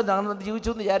ദിവസം ജീവിച്ചു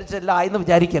എന്ന് വിചാരിച്ചല്ല ആയെന്ന്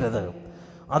വിചാരിക്കരുത്.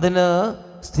 അതിന്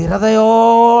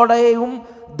സ്ഥിരതയോടെയും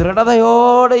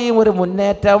ദൃഢതയോടെയും ഒരു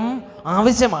മുന്നേറ്റം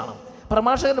ആവശ്യമാണ്.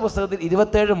 പ്രഭാഷകൻ്റെ പുസ്തകത്തിൽ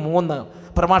 27:3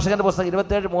 പ്രഭാഷകൻ്റെ പുസ്തകം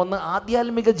 27:3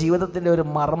 ആധ്യാത്മിക ജീവിതത്തിൻ്റെ ഒരു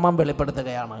മർമ്മം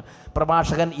വെളിപ്പെടുത്തുകയാണ്.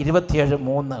 പ്രഭാഷകൻ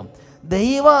 27:3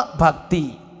 ദൈവഭക്തി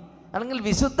അല്ലെങ്കിൽ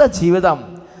വിശുദ്ധ ജീവിതം,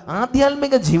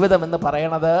 ആധ്യാത്മിക ജീവിതം എന്ന്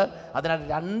പറയണത് അതിനാൽ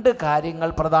 2 കാര്യങ്ങൾ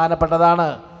പ്രധാനപ്പെട്ടതാണ്.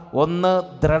 1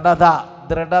 ദൃഢത,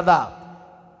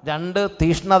 2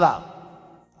 തീഷ്ണത.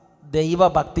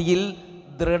 ദൈവഭക്തിയിൽ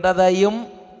ദൃഢതയും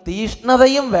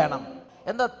തീഷ്ണതയും വേണം.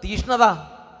 എന്താ തീഷ്ണത?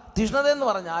 തീഷ്ണത എന്ന്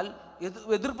പറഞ്ഞാൽ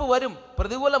എതിർപ്പ് വരും,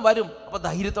 പ്രതികൂലം വരും. അപ്പോൾ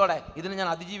ധൈര്യത്തോടെ ഇതിനെ ഞാൻ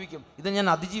അതിജീവിക്കും, ഇതിനെ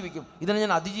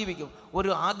ഞാൻ അതിജീവിക്കും.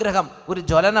 ഒരു ആഗ്രഹം, ഒരു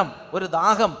ജ്വലനം, ഒരു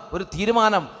ദാഹം, ഒരു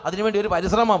തീരുമാനം, അതിനുവേണ്ടി ഒരു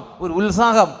പരിശ്രമം, ഒരു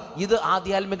ഉത്സാഹം, ഇത്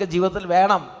ആധ്യാത്മിക ജീവിതത്തിൽ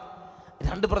വേണം.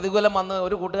 2 പ്രതികൂലം വന്ന്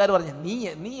ഒരു കൂട്ടുകാർ പറഞ്ഞു, നീ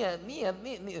നീ നീ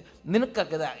നീ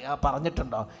നിനക്കൊക്കെ ഇത്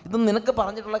പറഞ്ഞിട്ടുണ്ടോ? ഇത് നിനക്ക്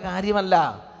പറഞ്ഞിട്ടുള്ള കാര്യമല്ല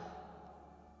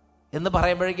എന്ന്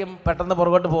പറയുമ്പോഴേക്കും പെട്ടെന്ന്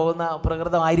പുറകോട്ട് പോകുന്ന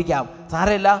പ്രകൃതമായിരിക്കാം.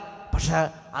 സാരമില്ല. പക്ഷേ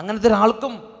അങ്ങനത്തെ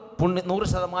ഒരാൾക്കും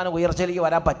 100% ഉയർച്ചയിലേക്ക്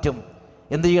വരാൻ പറ്റും.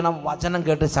 എന്ത് ചെയ്യണം? വചനം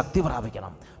കേട്ട് ശക്തി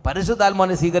പ്രാപിക്കണം,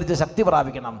 പരിശുദ്ധാത്മാവിനെ സ്വീകരിച്ച് ശക്തി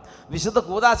പ്രാപിക്കണം, വിശുദ്ധ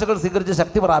കൂദാശകൾ സ്വീകരിച്ച്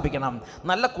ശക്തി പ്രാപിക്കണം,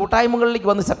 നല്ല കൂട്ടായ്മകളിലേക്ക്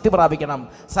വന്ന് ശക്തി പ്രാപിക്കണം,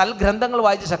 സൽഗ്രന്ഥങ്ങൾ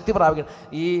വായിച്ച് ശക്തി പ്രാപിക്കണം.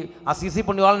 ഈ അസീസി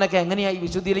പുണ്യവാളനൊക്കെ എങ്ങനെയായി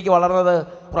വിശുദ്ധിയിലേക്ക് വളർന്നത്?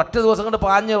 ഒറ്റ ദിവസം കൊണ്ട്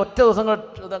പാഞ്ഞ് ഒറ്റ ദിവസം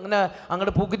കൊണ്ട് അങ്ങനെ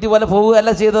അങ്ങോട്ട് പൂക്കിറ്റി പോലെ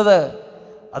പോവുകയല്ല ചെയ്തത്.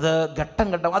 അത് ഘട്ടം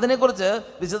ഘട്ടം. അതിനെക്കുറിച്ച്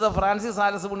വിശുദ്ധ ഫ്രാൻസിസ്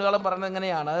സാലസ് പുണ്യവാളൻ പറയുന്നത്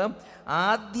എങ്ങനെയാണ്?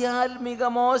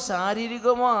 ആധ്യാത്മികമോ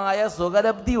ശാരീരികമോ ആയ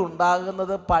സുഖലബ്ധി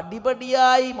ഉണ്ടാകുന്നത്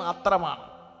പടിപടിയായി മാത്രമാണ്.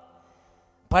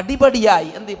 പടിപടിയായി.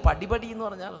 എന്ത് പടിപടി എന്ന്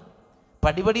പറഞ്ഞാൽ?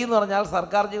 പടിപടി എന്ന് പറഞ്ഞാൽ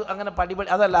സർക്കാർ അങ്ങനെ പടിപടി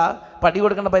അതല്ല, പടി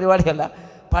കൊടുക്കേണ്ട പരിപാടിയല്ല.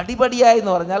 പടിപടിയായി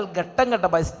എന്ന് പറഞ്ഞാൽ ഘട്ടം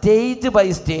ഘട്ടമായി, സ്റ്റേജ്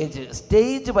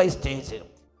ബൈ സ്റ്റേജ്.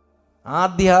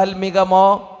 ആധ്യാത്മികമോ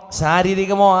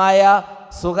ശാരീരികമോ ആയ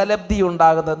സുഖലബ്ധി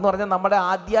ഉണ്ടാകുന്നത് എന്ന് പറഞ്ഞാൽ നമ്മുടെ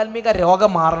ആധ്യാത്മിക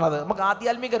രോഗം മാറണത്. നമുക്ക്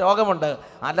ആധ്യാത്മിക രോഗമുണ്ട്.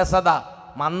 അലസത,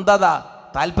 മന്ദത,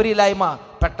 താല്പര്യമില്ലായ്മ,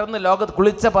 പെട്ടെന്ന് ലോകത്ത്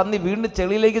കുളിച്ച പന്നി വീണ്ടും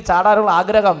ചെളിയിലേക്ക് ചാടാനുള്ള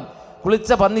ആഗ്രഹം,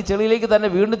 കുളിച്ച പന്നി ചെളിയിലേക്ക് തന്നെ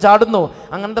വീണ്ടും ചാടുന്നു,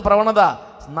 അങ്ങനത്തെ പ്രവണത.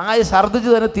 നായ ഛർദ്ദിച്ച്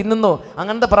തന്നെ തിന്നുന്നു,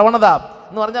 അങ്ങനത്തെ പ്രവണത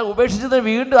എന്ന് പറഞ്ഞാൽ ഉപേക്ഷിച്ചത്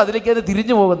വീണ്ടും അതിലേക്ക് തന്നെ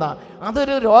തിരിഞ്ഞു പോകുന്ന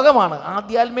അതൊരു രോഗമാണ്.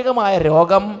 ആധ്യാത്മികമായ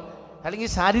രോഗം അല്ലെങ്കിൽ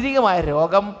ശാരീരികമായ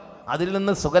രോഗം, അതിൽ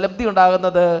നിന്ന് സുഖലബ്ധി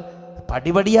ഉണ്ടാകുന്നത്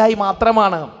പടിപടിയായി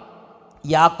മാത്രമാണ്.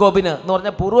 യാക്കോബിന് എന്ന്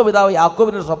പറഞ്ഞാൽ പൂർവ്വപിതാവ്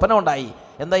യാക്കോബിനൊരു സ്വപ്നം ഉണ്ടായി.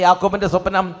 എന്താ യാക്കോബിൻ്റെ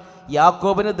സ്വപ്നം?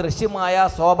 യാക്കോബിന് ദൃശ്യമായ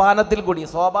സോപാനത്തിൽ കൂടി,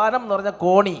 സോപാനം എന്ന് പറഞ്ഞാൽ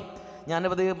കോണി.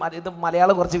 ഇത്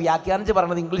മലയാളം കുറച്ച് വ്യാഖ്യാനിച്ച്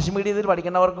പറയണത് ഇംഗ്ലീഷ് മീഡിയത്തിൽ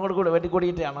പഠിക്കുന്നവർക്കും കൂടി വേണ്ടി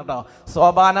കൂടിയിട്ടാണ് കേട്ടോ.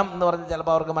 സോപാനം എന്ന് പറഞ്ഞാൽ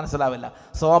ചിലപ്പോൾ അവർക്ക് മനസ്സിലാവില്ല.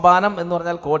 സോപാനം എന്ന്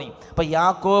പറഞ്ഞാൽ കോണി. അപ്പം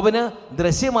യാക്കോബിന്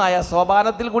ദൃശ്യമായ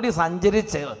സോപാനത്തിൽ കൂടി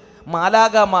സഞ്ചരിച്ച്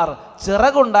മാലാഖമാർ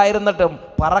ചിറകുണ്ടായിരുന്നിട്ടും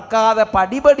പറക്കാതെ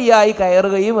പടിപടിയായി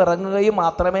കയറുകയും ഇറങ്ങുകയും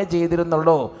മാത്രമേ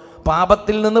ചെയ്തിരുന്നുള്ളൂ.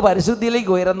 പാപത്തിൽ നിന്ന്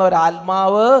പരിശുദ്ധിയിലേക്ക് ഉയരുന്ന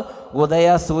ഒരാത്മാവ് ഉദയ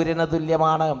സൂര്യന്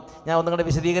തുല്യമാണ്. ഞാൻ ഒന്നും കൂടെ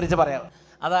വിശദീകരിച്ച് പറയാം.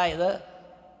 അതായത്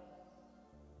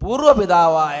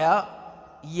പൂർവ്വപിതാവായ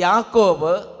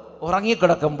യാക്കോബ്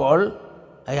ഉറങ്ങിക്കിടക്കുമ്പോൾ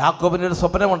യാക്കോബിനൊരു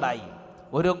സ്വപ്നമുണ്ടായി.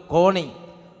 ഒരു കോണി,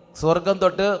 സ്വർഗം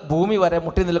തൊട്ട് ഭൂമി വരെ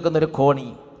മുട്ടി നിൽക്കുന്നൊരു കോണി.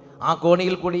 ആ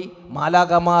കോണിയിൽ കൂടി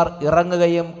മാലാഖമാർ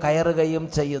ഇറങ്ങുകയും കയറുകയും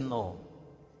ചെയ്യുന്നു.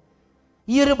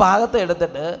 ഈ ഒരു ഭാഗത്ത്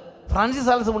എടുത്തിട്ട് ഫ്രാൻസിസ്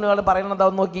സാലസ് പുണ്യവാളൻ പറയുന്നത്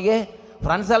എന്താണെന്ന് നോക്കിയേ.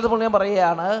 ഫ്രാൻസിസ് സാലസ് പുണ്യവാളൻ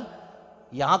പറയുകയാണ്,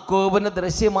 യാക്കോബിന്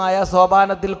ദൃശ്യമായ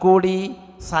സോപാനത്തിൽ കൂടി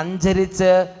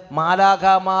സഞ്ചരിച്ച്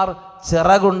മാലാഖമാർ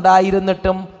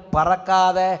ചിറകുണ്ടായിരുന്നിട്ടും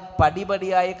പറക്കാതെ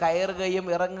പടിപടിയായി കയറുകയും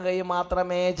ഇറങ്ങുകയും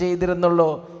മാത്രമേ ചെയ്തിരുന്നുള്ളൂ.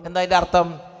 എന്താ അതിൻ്റെ അർത്ഥം?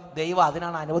 ദൈവം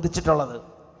അതിനാണ് അനുവദിച്ചിട്ടുള്ളത്.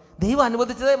 ദൈവം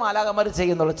അനുവദിച്ചതേ മാലാഖമാർ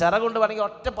ചെയ്യുന്നുള്ളൂ. ചിറകുണ്ട് വേണമെങ്കിൽ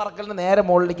ഒറ്റ പറക്കലിന് നേരെ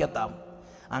മുകളിലേക്ക് എത്താം.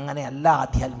 അങ്ങനെയല്ല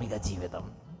ആധ്യാത്മിക ജീവിതം.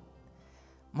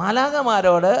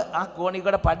 മാലാഖമാരോട് ആ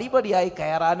കോണിക്കൂടെ പടിപടിയായി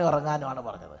കയറാനും ഇറങ്ങാനുമാണ്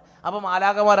പറഞ്ഞത്. അപ്പോൾ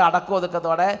മാലാഖമാർ അടക്കം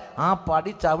ഒതുക്കത്തോടെ ആ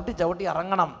പടി ചവിട്ടി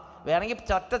ഇറങ്ങണം. വേണമെങ്കിൽ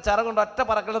ഒറ്റ ചിറകുണ്ട് ഒറ്റ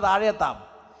പറക്കലിന് താഴെ എത്താം.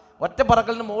 ഒറ്റ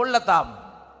പറക്കലിന് മുകളിലെത്താം.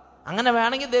 അങ്ങനെ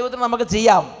വേണമെങ്കിൽ ദൈവത്തിന് നമുക്ക്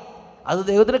ചെയ്യാം, അത്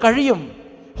ദൈവത്തിന് കഴിയും.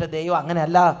 പക്ഷെ ദൈവം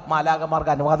അങ്ങനെയല്ല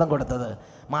മാലാഖമാർക്ക് അനുവാദം കൊടുത്തത്.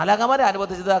 മാലാഖമാരെ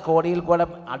അനുവദിച്ചത് ആ കോടിയിൽ കൂടെ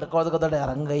അടുക്കോടെ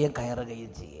ഇറങ്ങുകയും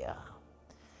കയറുകയും ചെയ്യുക.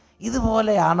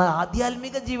 ഇതുപോലെയാണ്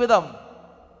ആധ്യാത്മിക ജീവിതം.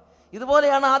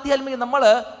 ഇതുപോലെയാണ് ആധ്യാത്മിക. നമ്മൾ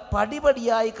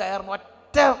പടിപടിയായി കയറും.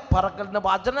 ഒറ്റ പറക്കലിന്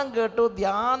വചനം കേട്ടു,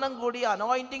 ധ്യാനം കൂടി,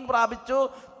 അനോയിൻറ്റിങ് പ്രാപിച്ചു,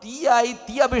 തീയായി,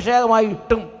 തീ അഭിഷേകമായി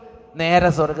ഇട്ടും നേരെ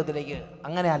സ്വർഗത്തിലേക്ക്.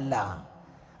 അങ്ങനെയല്ല.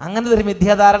 അങ്ങനത്തെ ഒരു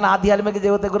മിഥ്യാധാരണ ആധ്യാത്മിക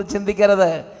ജീവിതത്തെക്കുറിച്ച്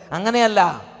ചിന്തിക്കരുത്. അങ്ങനെയല്ല.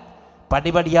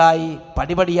 പടിപടിയായി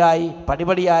പടിപടിയായി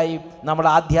പടിപടിയായി നമ്മുടെ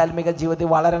ആധ്യാത്മിക ജീവിതത്തിൽ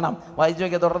വളരണം. വായിച്ചു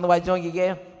നോക്കിയേ, തുടർന്ന് വായിച്ചു നോക്കിക്കേ.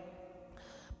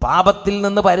 പാപത്തിൽ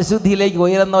നിന്ന് പരിശുദ്ധിയിലേക്ക്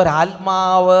ഉയരുന്ന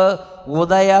ഒരാത്മാവ്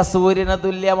ഉദയസൂര്യന്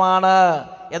തുല്യമാണ്.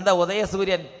 എന്താ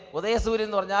ഉദയസൂര്യൻ? ഉദയസൂര്യൻ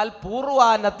എന്ന് പറഞ്ഞാൽ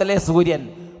പൂർവാന്നത്തിലെ സൂര്യൻ.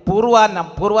 പൂർവാന്നം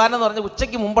എന്ന് പറഞ്ഞാൽ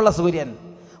ഉച്ചയ്ക്ക് മുമ്പുള്ള സൂര്യൻ.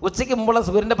 ഉച്ചയ്ക്ക് മുമ്പുള്ള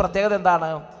സൂര്യൻ്റെ പ്രത്യേകത എന്താണ്?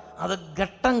 അത്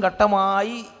ഘട്ടം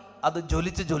ഘട്ടമായി അത്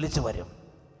ജ്വലിച്ച് വരും.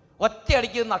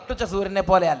 ഒറ്റയടിക്ക് നട്ടുച്ച സൂര്യനെ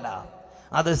പോലെയല്ല,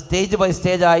 അത് സ്റ്റേജ് ബൈ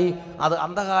സ്റ്റേജായി അത്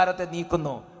അന്ധകാരത്തെ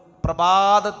നീക്കുന്നു.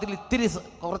 പ്രഭാതത്തിൽ ഇത്തിരി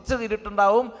കുറച്ച്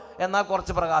ഇരുട്ടുണ്ടാവും, എന്നാൽ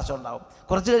കുറച്ച് പ്രകാശം ഉണ്ടാവും.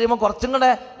 കുറച്ച് കഴിയുമ്പോൾ കുറച്ചും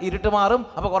കൂടെ ഇരുട്ട് മാറും,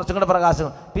 അപ്പോൾ കുറച്ചും കൂടെ പ്രകാശം,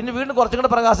 പിന്നെ വീണ്ടും കുറച്ചും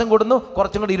കൂടെ പ്രകാശം കൂടുന്നു,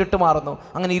 കുറച്ചും കൂടെ ഇരുട്ട് മാറുന്നു.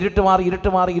 അങ്ങനെ ഇരുട്ട് മാറി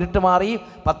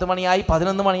 10 മണിയായി,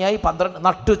 11 മണിയായി, 12,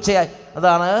 നട്ടുച്ചയായി.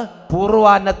 അതാണ്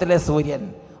പൂർവാന്നത്തിലെ സൂര്യൻ,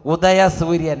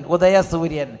 ഉദയസൂര്യൻ.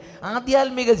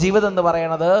 ആധ്യാത്മിക ജീവിതം എന്ന്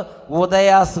പറയുന്നത്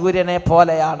ഉദയസൂര്യനെ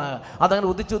പോലെയാണ്. അതങ്ങനെ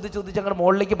ഉദിച്ച് അങ്ങോട്ട്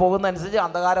മുകളിലേക്ക് പോകുന്നതനുസരിച്ച്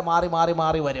അന്ധകാരം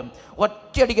മാറി വരും.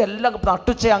 ഒറ്റയടിക്ക് എല്ലാം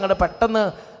നട്ടുച്ച അങ്ങോട്ട് പെട്ടെന്ന്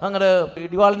അങ്ങോട്ട്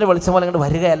ഇടിവാളിൻ്റെ വെളിച്ചം പോലെ അങ്ങോട്ട്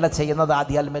വരികയല്ല ചെയ്യുന്നത്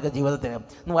ആധ്യാത്മിക ജീവിതത്തിന്.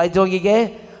 ഒന്ന് വായിച്ചു നോക്കിക്കേ.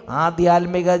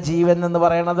 ആധ്യാത്മിക ജീവൻ എന്ന്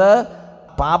പറയുന്നത്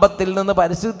പാപത്തിൽ നിന്ന്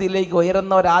പരിശുദ്ധിയിലേക്ക്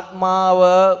ഉയരുന്ന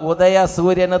ഒരാത്മാവ്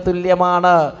ഉദയസൂര്യന്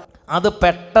തുല്യമാണ്. അത്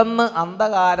പെട്ടെന്ന്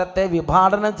അന്ധകാരത്തെ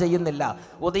വിഭാടനം ചെയ്യുന്നില്ല.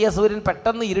 ഉദയസൂര്യൻ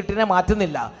പെട്ടെന്ന് ഇരുട്ടിനെ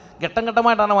മാറ്റുന്നില്ല, ഘട്ടം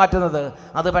ഘട്ടമായിട്ടാണ് മാറ്റുന്നത്.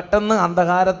 അത് പെട്ടെന്ന്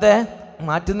അന്ധകാരത്തെ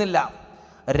മാറ്റുന്നില്ല.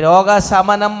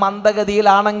 രോഗശമനം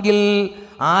മന്ദഗതിയിലാണെങ്കിൽ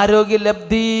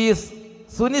ആരോഗ്യലബ്ധി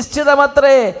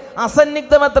സുനിശ്ചിതമത്രേ,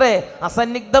 അസന്നിഗ്ധമത്രേ.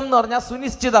 അസന്നിഗ്ധം എന്ന് പറഞ്ഞാൽ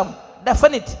സുനിശ്ചിതം,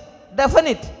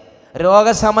 ഡെഫിനിറ്റ്.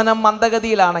 രോഗശമനം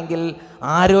മന്ദഗതിയിലാണെങ്കിൽ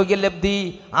ആരോഗ്യലബ്ധി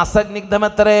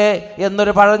അസന്നിഗ്ധമത്രേ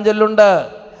എന്നൊരു പഴഞ്ചൊല്ലുണ്ട്.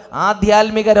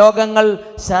 ആധ്യാത്മിക രോഗങ്ങൾ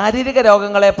ശാരീരിക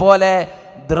രോഗങ്ങളെ പോലെ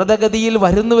ദ്രുതഗതിയിൽ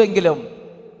വരുന്നുവെങ്കിലും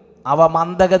അവ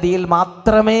മന്ദഗതിയിൽ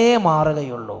മാത്രമേ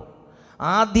മാറുകയുള്ളൂ.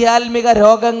 ആധ്യാത്മിക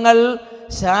രോഗങ്ങൾ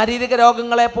ശാരീരിക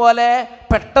രോഗങ്ങളെ പോലെ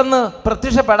പെട്ടെന്ന്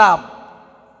പ്രത്യക്ഷപ്പെടാം.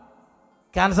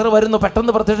 ക്യാൻസർ വരുന്നു,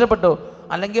 പെട്ടെന്ന് പ്രത്യക്ഷപ്പെട്ടു.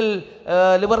 അല്ലെങ്കിൽ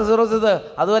ലിവർ സിറോസിസ്,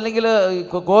 അതും അല്ലെങ്കിൽ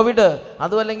കോവിഡ്,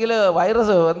 അതും അല്ലെങ്കിൽ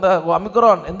വൈറസ്, എന്താ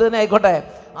ഒമിക്രോൺ, എന്ത് തന്നെ ആയിക്കോട്ടെ,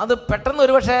 അത് പെട്ടെന്ന്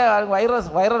ഒരുപക്ഷെ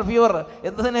വൈറൽ ഫീവർ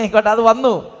എന്ത് തന്നെ ആയിക്കോട്ടെ, അത്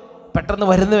വന്നു, പെട്ടെന്ന്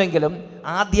വരുന്നുവെങ്കിലും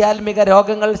ആധ്യാത്മിക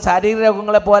രോഗങ്ങൾ ശാരീരിക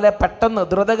രോഗങ്ങളെ പോലെ പെട്ടെന്ന്,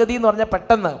 ദ്രുതഗതി എന്ന് പറഞ്ഞാൽ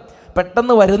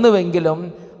പെട്ടെന്ന് വരുന്നുവെങ്കിലും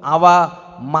അവ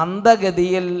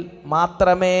മന്ദഗതിയിൽ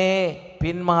മാത്രമേ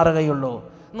പിന്മാറുകയുള്ളൂ.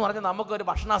 എന്ന് പറഞ്ഞാൽ നമുക്കൊരു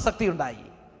ഭക്ഷണാസക്തി ഉണ്ടായി.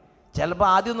 ചിലപ്പോൾ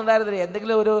ആദ്യമൊന്നും ഉണ്ടായിരുന്നില്ല,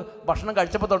 എന്തെങ്കിലും ഒരു ഭക്ഷണം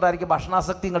കഴിച്ചപ്പോൾ തൊട്ടായിരിക്കും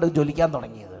ഭക്ഷണാസക്തി ഇങ്ങോട്ട് ജ്വലിക്കാൻ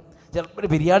തുടങ്ങിയത്. ചിലപ്പോൾ ഒരു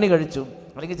ബിരിയാണി കഴിച്ചു,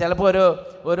 അല്ലെങ്കിൽ ചിലപ്പോൾ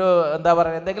ഒരു എന്താ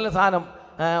പറയുക, എന്തെങ്കിലും സാധനം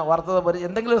വറുത്തത്,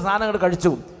 എന്തെങ്കിലും ഒരു സാധനം അങ്ങോട്ട്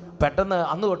കഴിച്ചു, പെട്ടെന്ന്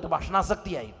അന്ന് തൊട്ട്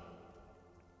ഭക്ഷണാസക്തിയായി.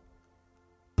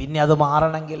 പിന്നെ അത്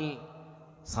മാറണമെങ്കിൽ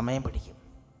സമയം പിടിക്കും.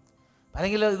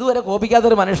 അല്ലെങ്കിൽ ഇതുവരെ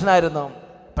കോപിക്കാത്തൊരു മനുഷ്യനായിരുന്നു,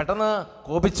 പെട്ടെന്ന്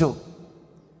കോപിച്ചു,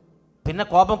 പിന്നെ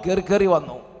കോപം കയറി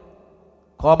വന്നു,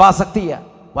 കോപാസക്തി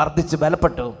വർദ്ധിച്ചു,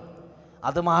 ബലപ്പെട്ടു.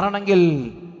 അത് മാറണമെങ്കിൽ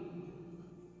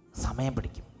സമയം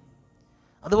പിടിക്കും.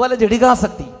 അതുപോലെ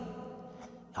ജഡികാസക്തി,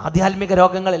 ആധ്യാത്മിക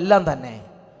രോഗങ്ങളെല്ലാം തന്നെ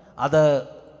അത്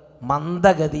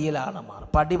മന്ദഗതിയിലാണ്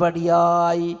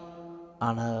പടിപടിയായി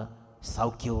ആണ്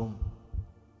സൗഖ്യവും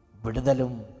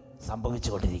വിടുതലും സംഭവിച്ചു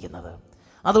കൊണ്ടിരിക്കുന്നത്.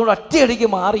 അതുകൊണ്ട് ഒറ്റയടിക്ക്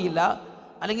മാറിയില്ല.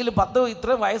 അല്ലെങ്കിൽ 10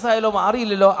 ഇത്രയും വയസ്സായാലോ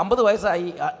മാറിയില്ലല്ലോ, 50 വയസ്സായി,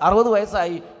 60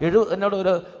 വയസ്സായി, 70. എന്നോട്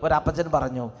ഒരു അപ്പച്ചൻ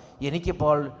പറഞ്ഞു,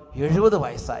 എനിക്കിപ്പോൾ 70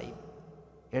 വയസ്സായി,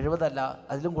 70 അല്ല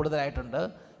അതിലും കൂടുതലായിട്ടുണ്ട്,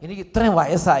 എനിക്ക് ഇത്രയും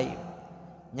വയസ്സായി,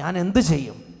 ഞാൻ എന്ത്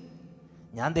ചെയ്യും?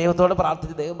 ഞാൻ ദൈവത്തോട്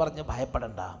പ്രാർത്ഥിച്ച് ദൈവം പറഞ്ഞു,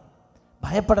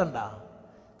 ഭയപ്പെടണ്ട,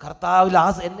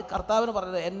 കർത്താവിന്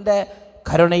പറഞ്ഞത് എൻ്റെ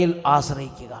കരുണയിൽ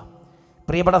ആശ്രയിക്കുക.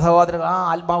 പ്രിയപ്പെട്ട സഹോദരൻ, ആ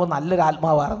ആത്മാവ് നല്ലൊരു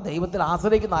ആത്മാവായിരുന്നു, ദൈവത്തിൽ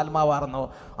ആശ്രയിക്കുന്ന ആത്മാവായിരുന്നു,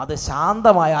 അത്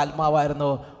ശാന്തമായ ആത്മാവായിരുന്നു,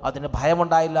 അതിന്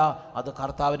ഭയമുണ്ടായില്ല, അത്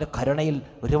കർത്താവിൻ്റെ കരുണയിൽ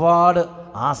ഒരുപാട്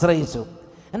ആശ്രയിച്ചു.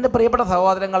 എൻ്റെ പ്രിയപ്പെട്ട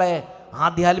സഹോദരങ്ങളെ,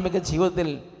 ആധ്യാത്മിക ജീവിതത്തിൽ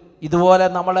ഇതുപോലെ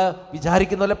നമ്മൾ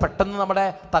വിചാരിക്കുന്ന പോലെ പെട്ടെന്ന് നമ്മുടെ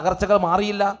തകർച്ചകൾ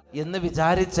മാറിയില്ല എന്ന്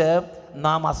വിചാരിച്ച്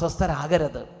നാം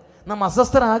അസ്വസ്ഥരാകരുത്.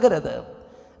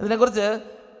 ഇതിനെക്കുറിച്ച്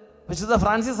വിശുദ്ധ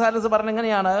ഫ്രാൻസിസ് സാലസ് പറഞ്ഞ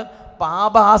എങ്ങനെയാണ്,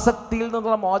 പാപാസക്തിയിൽ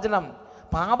നിന്നുള്ള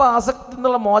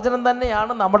മോചനം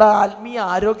തന്നെയാണ് നമ്മുടെ ആത്മീയ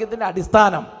ആരോഗ്യത്തിൻ്റെ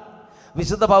അടിസ്ഥാനം.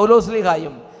 വിശുദ്ധ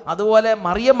പൗലോസ്ലീഹായും അതുപോലെ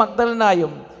മറിയം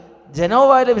മഗ്ദലനായും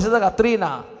ജനോവയിലെ വിശുദ്ധ കത്രീന,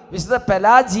 വിശുദ്ധ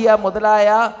പെലാജിയ മുതലായ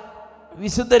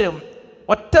വിശുദ്ധരും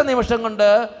ഒറ്റ നിമിഷം കൊണ്ട്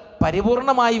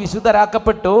പരിപൂർണമായി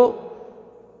വിശുദ്ധരാക്കപ്പെട്ടു.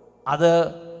 അത്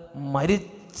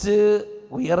മരിച്ച്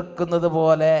ഉയർക്കുന്നത്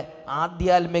പോലെ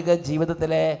ആധ്യാത്മിക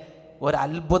ജീവിതത്തിലെ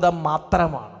ഒരത്ഭുതം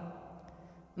മാത്രമാണ്.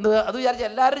 അത് വിചാരിച്ച്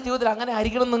എല്ലാവരുടെ ജീവിതത്തിൽ അങ്ങനെ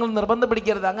ആയിരിക്കണം നിങ്ങൾ നിർബന്ധം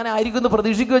പിടിക്കരുത്, അങ്ങനെ ആയിരിക്കും എന്ന്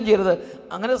പ്രതീക്ഷിക്കുകയും ചെയ്യരുത്.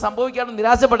 അങ്ങനെ സംഭവിക്കാണ്ട്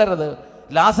നിരാശപ്പെടരുത്.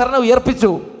 ലാസറിനെ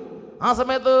ഉയർപ്പിച്ചു. ആ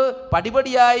സമയത്ത്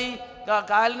പടിപടിയായി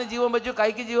കാലിന് ജീവൻ വെച്ചു,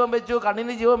 കൈക്ക് ജീവൻ വെച്ചു,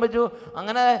 കണ്ണിന് ജീവൻ വെച്ചു.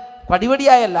 അങ്ങനെ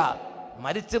പടിപടിയായല്ല,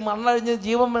 മരിച്ച് മണ്ണഴിഞ്ഞ്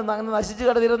ജീവൻ അങ്ങനെ നശിച്ചു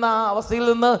കിടന്നിരുന്ന ആ അവസ്ഥയിൽ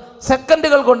നിന്ന്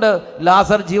സെക്കൻഡുകൾ കൊണ്ട്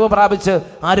ലാസർ ജീവൻ പ്രാപിച്ച്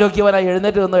ആരോഗ്യവനായി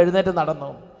എഴുന്നേറ്റ് നടന്നു.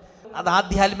 അത്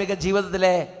ആധ്യാത്മിക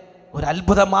ജീവിതത്തിലെ ഒരു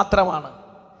അത്ഭുതം മാത്രമാണ്.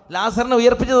 ലാസറിനെ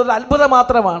ഉയർപ്പിച്ചത് ഒരു അത്ഭുതം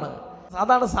മാത്രമാണ്.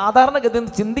 അതാണ് സാധാരണഗതിയിൽ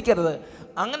ചിന്തിക്കരുത്.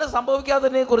 അങ്ങനെ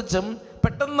സംഭവിക്കാത്തതിനെ കുറിച്ചും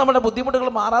പെട്ടെന്ന് നമ്മുടെ ബുദ്ധിമുട്ടുകൾ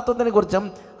മാറാത്തതിനെ കുറിച്ചും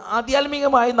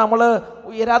ആധ്യാത്മികമായി നമ്മൾ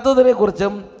ഉയരാത്തതിനെ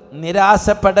കുറിച്ചും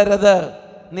നിരാശപ്പെടരുത്.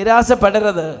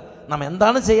 നാം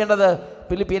എന്താണ് ചെയ്യേണ്ടത്?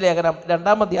 ഫിലിപ്പി ലേഖനം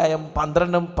 2-ാം അധ്യായം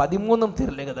 12-13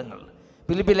 തിരുലിഖിതങ്ങൾ.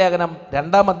 ഫിലിപ്പി ലേഖനം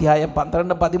 2-ാം അധ്യായം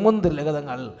 12-13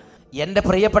 തിരുലിഖിതങ്ങൾ. എൻ്റെ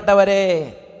പ്രിയപ്പെട്ടവരെ,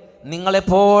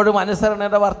 നിങ്ങളെപ്പോഴും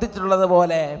അനുസരണയുടെ വർദ്ധിച്ചിട്ടുള്ളത്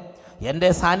പോലെ എൻ്റെ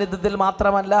സാന്നിധ്യത്തിൽ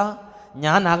മാത്രമല്ല,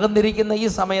 ഞാൻ അകന്നിരിക്കുന്ന ഈ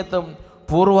സമയത്തും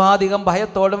പൂർവാധികം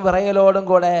ഭയത്തോടും വിറയലോടും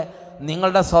കൂടെ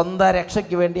നിങ്ങളുടെ സ്വന്തം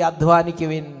രക്ഷയ്ക്ക് വേണ്ടി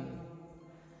അധ്വാനിക്കുവിൻ.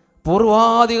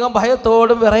 പൂർവാധികം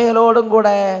ഭയത്തോടും വിറയലോടും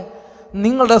കൂടെ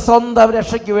നിങ്ങളുടെ സ്വന്തം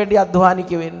രക്ഷയ്ക്ക് വേണ്ടി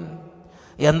അധ്വാനിക്കുവിൻ.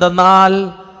 എന്തെന്നാൽ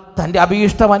തൻ്റെ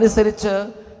അഭീഷ്ടമനുസരിച്ച്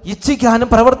ഇച്ഛിക്കാനും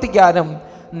പ്രവർത്തിക്കാനും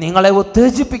നിങ്ങളെ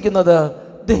ഉത്തേജിപ്പിക്കുന്നത്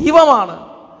ദൈവമാണ്.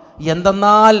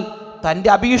 എന്തെന്നാൽ തൻ്റെ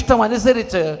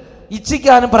അഭീഷ്ടമനുസരിച്ച്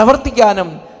ഇച്ഛിക്കാനും പ്രവർത്തിക്കാനും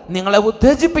നിങ്ങളെ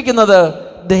ഉത്തേജിപ്പിക്കുന്നത്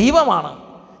ദൈവമാണ്.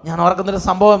 ഞാൻ ഓർക്കുന്നൊരു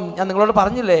സംഭവം ഞാൻ നിങ്ങളോട്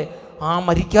പറഞ്ഞില്ലേ, ആ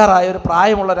മരിക്കാറായ ഒരു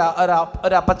പ്രായമുള്ള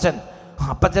ഒരു അപ്പച്ചൻ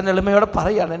എളിമയോടെ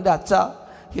പറയുകയാണ്, എൻ്റെ അച്ഛ,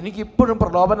 എനിക്കിപ്പോഴും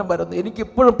പ്രലോഭനം വരുന്നു,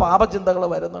 എനിക്കിപ്പോഴും പാപചിന്തകൾ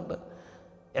വരുന്നുണ്ട്.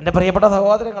 എൻ്റെ പ്രിയപ്പെട്ട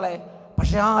സഹോദരങ്ങളെ,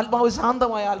 പക്ഷേ ആ ആത്മാവ്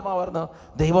ശാന്തമായ ആത്മാവായിരുന്നു.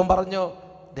 ദൈവം പറഞ്ഞു,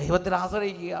 ദൈവത്തിൽ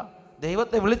ആശ്രയിക്കുക,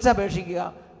 ദൈവത്തെ വിളിച്ചപേക്ഷിക്കുക,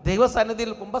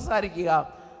 ദൈവസന്നിധിയിൽ കുമ്പസാരിക്കുക.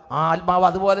 ആ ആത്മാവ്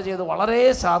അതുപോലെ ചെയ്ത് വളരെ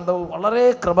ശാന്തവും വളരെ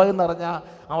കൃപയും നിറഞ്ഞ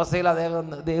അവസ്ഥയിൽ അദ്ദേഹം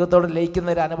ദൈവത്തോട് ലയിക്കുന്ന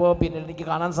ഒരു അനുഭവം പിന്നീട് എനിക്ക്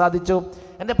കാണാൻ സാധിച്ചു.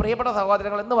 എൻ്റെ പ്രിയപ്പെട്ട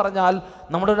സഹോദരങ്ങൾ, എന്ന് പറഞ്ഞാൽ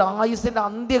നമ്മുടെ ഒരു ആയുസ്സിൻ്റെ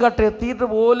അന്ത്യഘട്ടം എത്തിയിട്ട്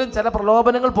പോലും ചില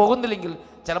പ്രലോഭനങ്ങൾ പോകുന്നില്ലെങ്കിൽ,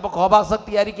 ചിലപ്പോൾ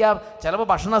കോപാസക്തി ആയിരിക്കാം, ചിലപ്പോൾ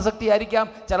ഭക്ഷണാസക്തി ആയിരിക്കാം,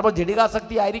 ചിലപ്പോൾ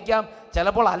ജഡികാസക്തി ആയിരിക്കാം,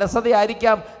 ചിലപ്പോൾ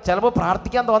അലസതയായിരിക്കാം, ചിലപ്പോൾ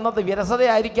പ്രാർത്ഥിക്കാൻ തോന്നാത്ത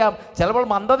വിരസതയായിരിക്കാം, ചിലപ്പോൾ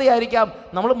മന്ദതയായിരിക്കാം.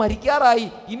 നമ്മൾ മരിക്കാറായി,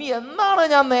 ഇനി എന്നാണ്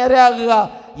ഞാൻ നേരെയാകുക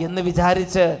എന്ന്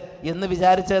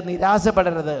വിചാരിച്ച്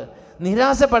നിരാശപ്പെടരുത്.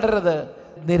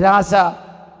 നിരാശ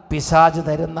പിശാച്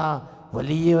തരുന്ന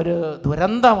വലിയൊരു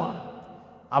ദുരന്തമാണ്.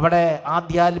 അവിടെ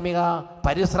ആധ്യാത്മിക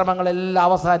പരിശ്രമങ്ങളെല്ലാം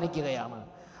അവസാനിക്കുകയാണ്.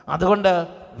 അതുകൊണ്ട്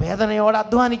വേദനയോടെ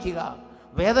അധ്വാനിക്കുക.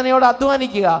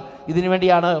 ഇതിനു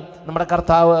വേണ്ടിയാണ് നമ്മുടെ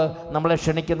കർത്താവ് നമ്മളെ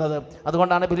ക്ഷണിക്കുന്നത്.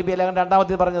 അതുകൊണ്ടാണ് ഫിലിപ്പി ലേഖനം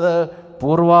 2-ാമത്തേത് പറഞ്ഞത്,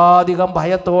 പൂർവാധികം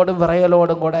ഭയത്തോടും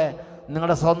വിറയലോടും കൂടെ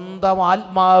നിങ്ങളുടെ സ്വന്തം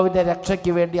ആത്മാവിൻ്റെ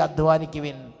രക്ഷയ്ക്ക് വേണ്ടി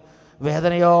അധ്വാനിക്കുവിൻ.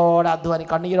 വേദനയോടെ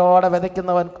കണ്ണീരോടെ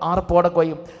വിതയ്ക്കുന്നവൻ ആർപ്പോടെ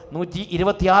കൊയ്യും.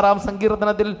 126-ാം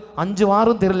സങ്കീർത്തനത്തിൽ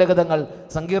 5-6 തിരുലിഖിതങ്ങൾ,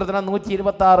 സങ്കീർത്തനം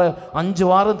 126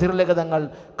 5-6 തിരുലിഖിതങ്ങൾ.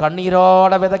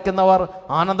 കണ്ണീരോടെ വിതയ്ക്കുന്നവർ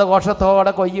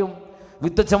ആനന്ദഘോഷത്തോടെ കൊയ്യും.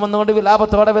 വിത്ത് ചുമന്നുകൊണ്ട്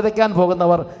വിലാപത്തോടെ വിതയ്ക്കാൻ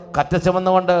പോകുന്നവർ കറ്റ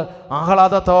ചുമന്നുകൊണ്ട്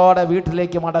ആഹ്ലാദത്തോടെ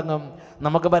വീട്ടിലേക്ക് മടങ്ങും.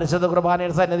 നമുക്ക് പരിശുദ്ധ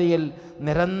കുർബാനയുടെ സന്നിധിയിൽ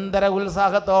നിരന്തര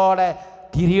ഉത്സാഹത്തോടെ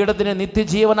കിരീടത്തിന്,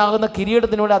 നിത്യജീവനാകുന്ന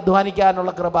കിരീടത്തിനൂടെ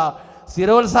അധ്വാനിക്കാനുള്ള കൃപ,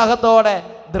 സ്ഥിരോത്സാഹത്തോടെ,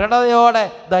 ദൃഢതയോടെ,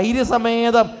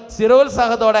 ധൈര്യസമേതം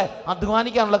സ്ഥിരോത്സാഹത്തോടെ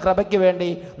അധ്വാനിക്കാനുള്ള കൃപയ്ക്ക് വേണ്ടി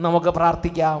നമുക്ക്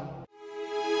പ്രാർത്ഥിക്കാം.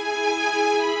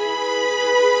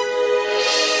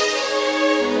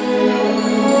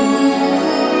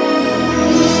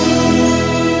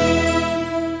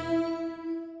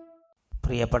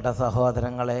 പ്രിയപ്പെട്ട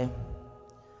സഹോദരങ്ങളെ,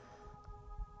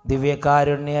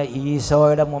 ദിവ്യകാരുണ്യ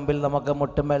ഈശോയുടെ മുമ്പിൽ നമുക്ക്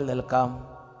മുട്ടുമേൽ നിൽക്കാം.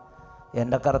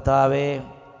 എൻ്റെ കർത്താവേ,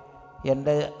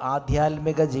 എൻ്റെ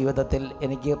ആധ്യാത്മിക ജീവിതത്തിൽ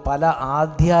എനിക്ക് പല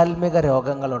ആധ്യാത്മിക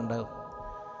രോഗങ്ങളുണ്ട്.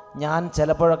 ഞാൻ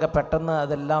ചിലപ്പോഴൊക്കെ പെട്ടെന്ന്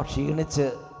അതെല്ലാം ക്ഷീണിച്ച്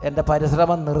എൻ്റെ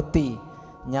പരിശ്രമം നിർത്തി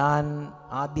ഞാൻ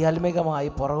ആധ്യാത്മികമായി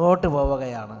പുറകോട്ട്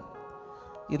പോവുകയാണ്.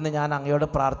 ഇന്ന് ഞാൻ അങ്ങയോട്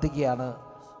പ്രാർത്ഥിക്കുകയാണ്,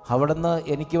 അവിടുന്ന്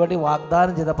എനിക്ക് വേണ്ടി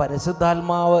വാഗ്ദാനം ചെയ്ത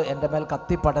പരിശുദ്ധാത്മാവ് എൻ്റെ മേൽ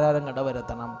കത്തിപ്പടരാനും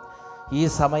ഇടവരുത്തണം. ഈ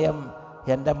സമയം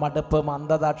എൻ്റെ മടുപ്പ്,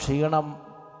 മന്ദത, ക്ഷീണം,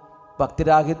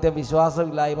 ഭക്തിരാഹിത്യം,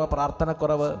 വിശ്വാസമില്ലായ്മ,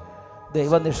 പ്രാർത്ഥനക്കുറവ്,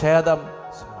 ദൈവനിഷേധം,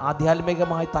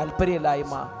 ആധ്യാത്മികമായി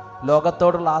താല്പര്യമില്ലായ്മ,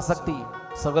 ലോകത്തോടുള്ള ആസക്തി,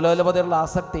 സുഖലോലുപതയുള്ള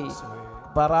ആസക്തി,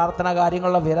 പ്രാർത്ഥന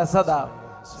കാര്യങ്ങളുള്ള വിരസത,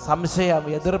 സംശയം,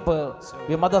 എതിർപ്പ്,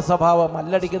 വിമത സ്വഭാവം,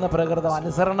 മല്ലടിക്കുന്ന പ്രകൃതം,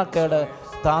 അനുസരണക്കേട്,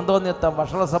 താന്തോന്യത്വം,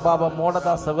 വഷള സ്വഭാവം, മൂഢത,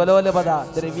 സുഖലോലുപത,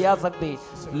 ദ്രവ്യാസക്തി,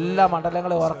 എല്ലാ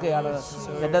മണ്ഡലങ്ങളെ ഓർക്കുകയാണ്.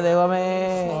 എൻ്റെ ദൈവമേ,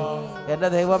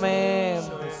 എൻ്റെ ദൈവമേ,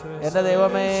 എൻ്റെ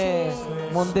ദൈവമേ,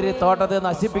 മുന്തിരി തോട്ടത്തെ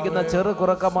നശിപ്പിക്കുന്ന ചെറു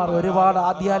കുറുക്കന്മാർ ഒരുപാട്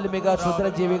ആധ്യാത്മിക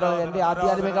ക്ഷുദ്രജീവികൾ എൻ്റെ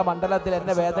ആധ്യാത്മിക മണ്ഡലത്തിൽ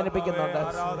എന്നെ വേദനിപ്പിക്കുന്നുണ്ട്.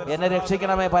 എന്നെ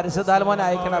രക്ഷിക്കണമേ, പരിശുദ്ധാത്മാവിനെ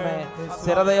അയക്കണമേ.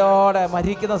 സ്ഥിരതയോടെ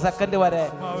മരിക്കുന്ന സെക്കൻഡ്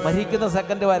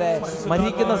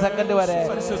വരെ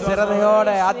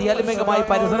സ്ഥിരതയോടെ ആധ്യാത്മികമായി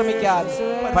പരിശ്രമിക്കാൻ,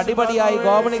 പടിപടിയായി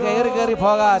ഗോവണി കയറി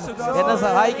പോകാൻ എന്നെ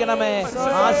സഹായിക്കണമേ.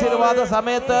 ആശീർവാദ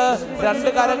സമയത്ത് രണ്ട്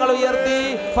കരങ്ങൾ ഉയർത്തി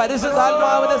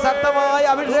പരിശുദ്ധാത്മാവിന്റെ ശക്തമായ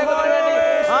അഭിഷേകത്തിന് വേണ്ടി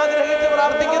ആഗ്രഹിച്ച്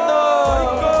പ്രാർത്ഥിക്കുന്നു.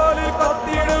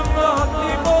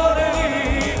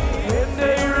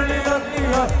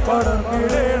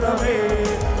 പടർന്നിടണമേ,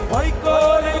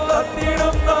 വൈക്കോലിൽ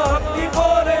കത്തിടുന്ന അഗ്നി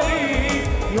പോലെ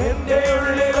എന്റെ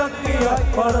ഉള്ളിൽ അഗ്നിയായി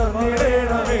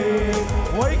പടർന്നിടണമേ,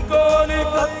 വൈക്കോലിൽ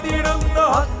കത്തിടുന്ന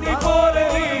അഗ്നി പോലെ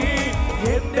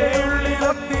എന്റെ ഉള്ളിൽ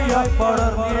അഗ്നിയായി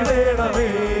പടർന്നിടണമേ.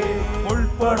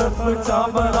 ഉൾപ്പടർന്നു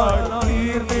ചാമ്പലായി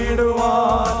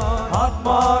തീർന്നിടുവാൻ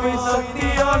ആത്മാവിൻ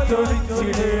ശക്തിയാൽ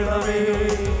ജ്വലിച്ചിടണമേ,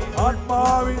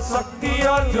 ആത്മാവിൻ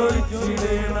ശക്തിയാൽ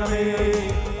ജ്വലിച്ചിടണമേ,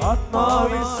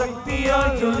 ആത്മാവിൻ ശക്തിയാൽ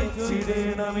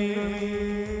ജ്വലിച്ചിടണമേ.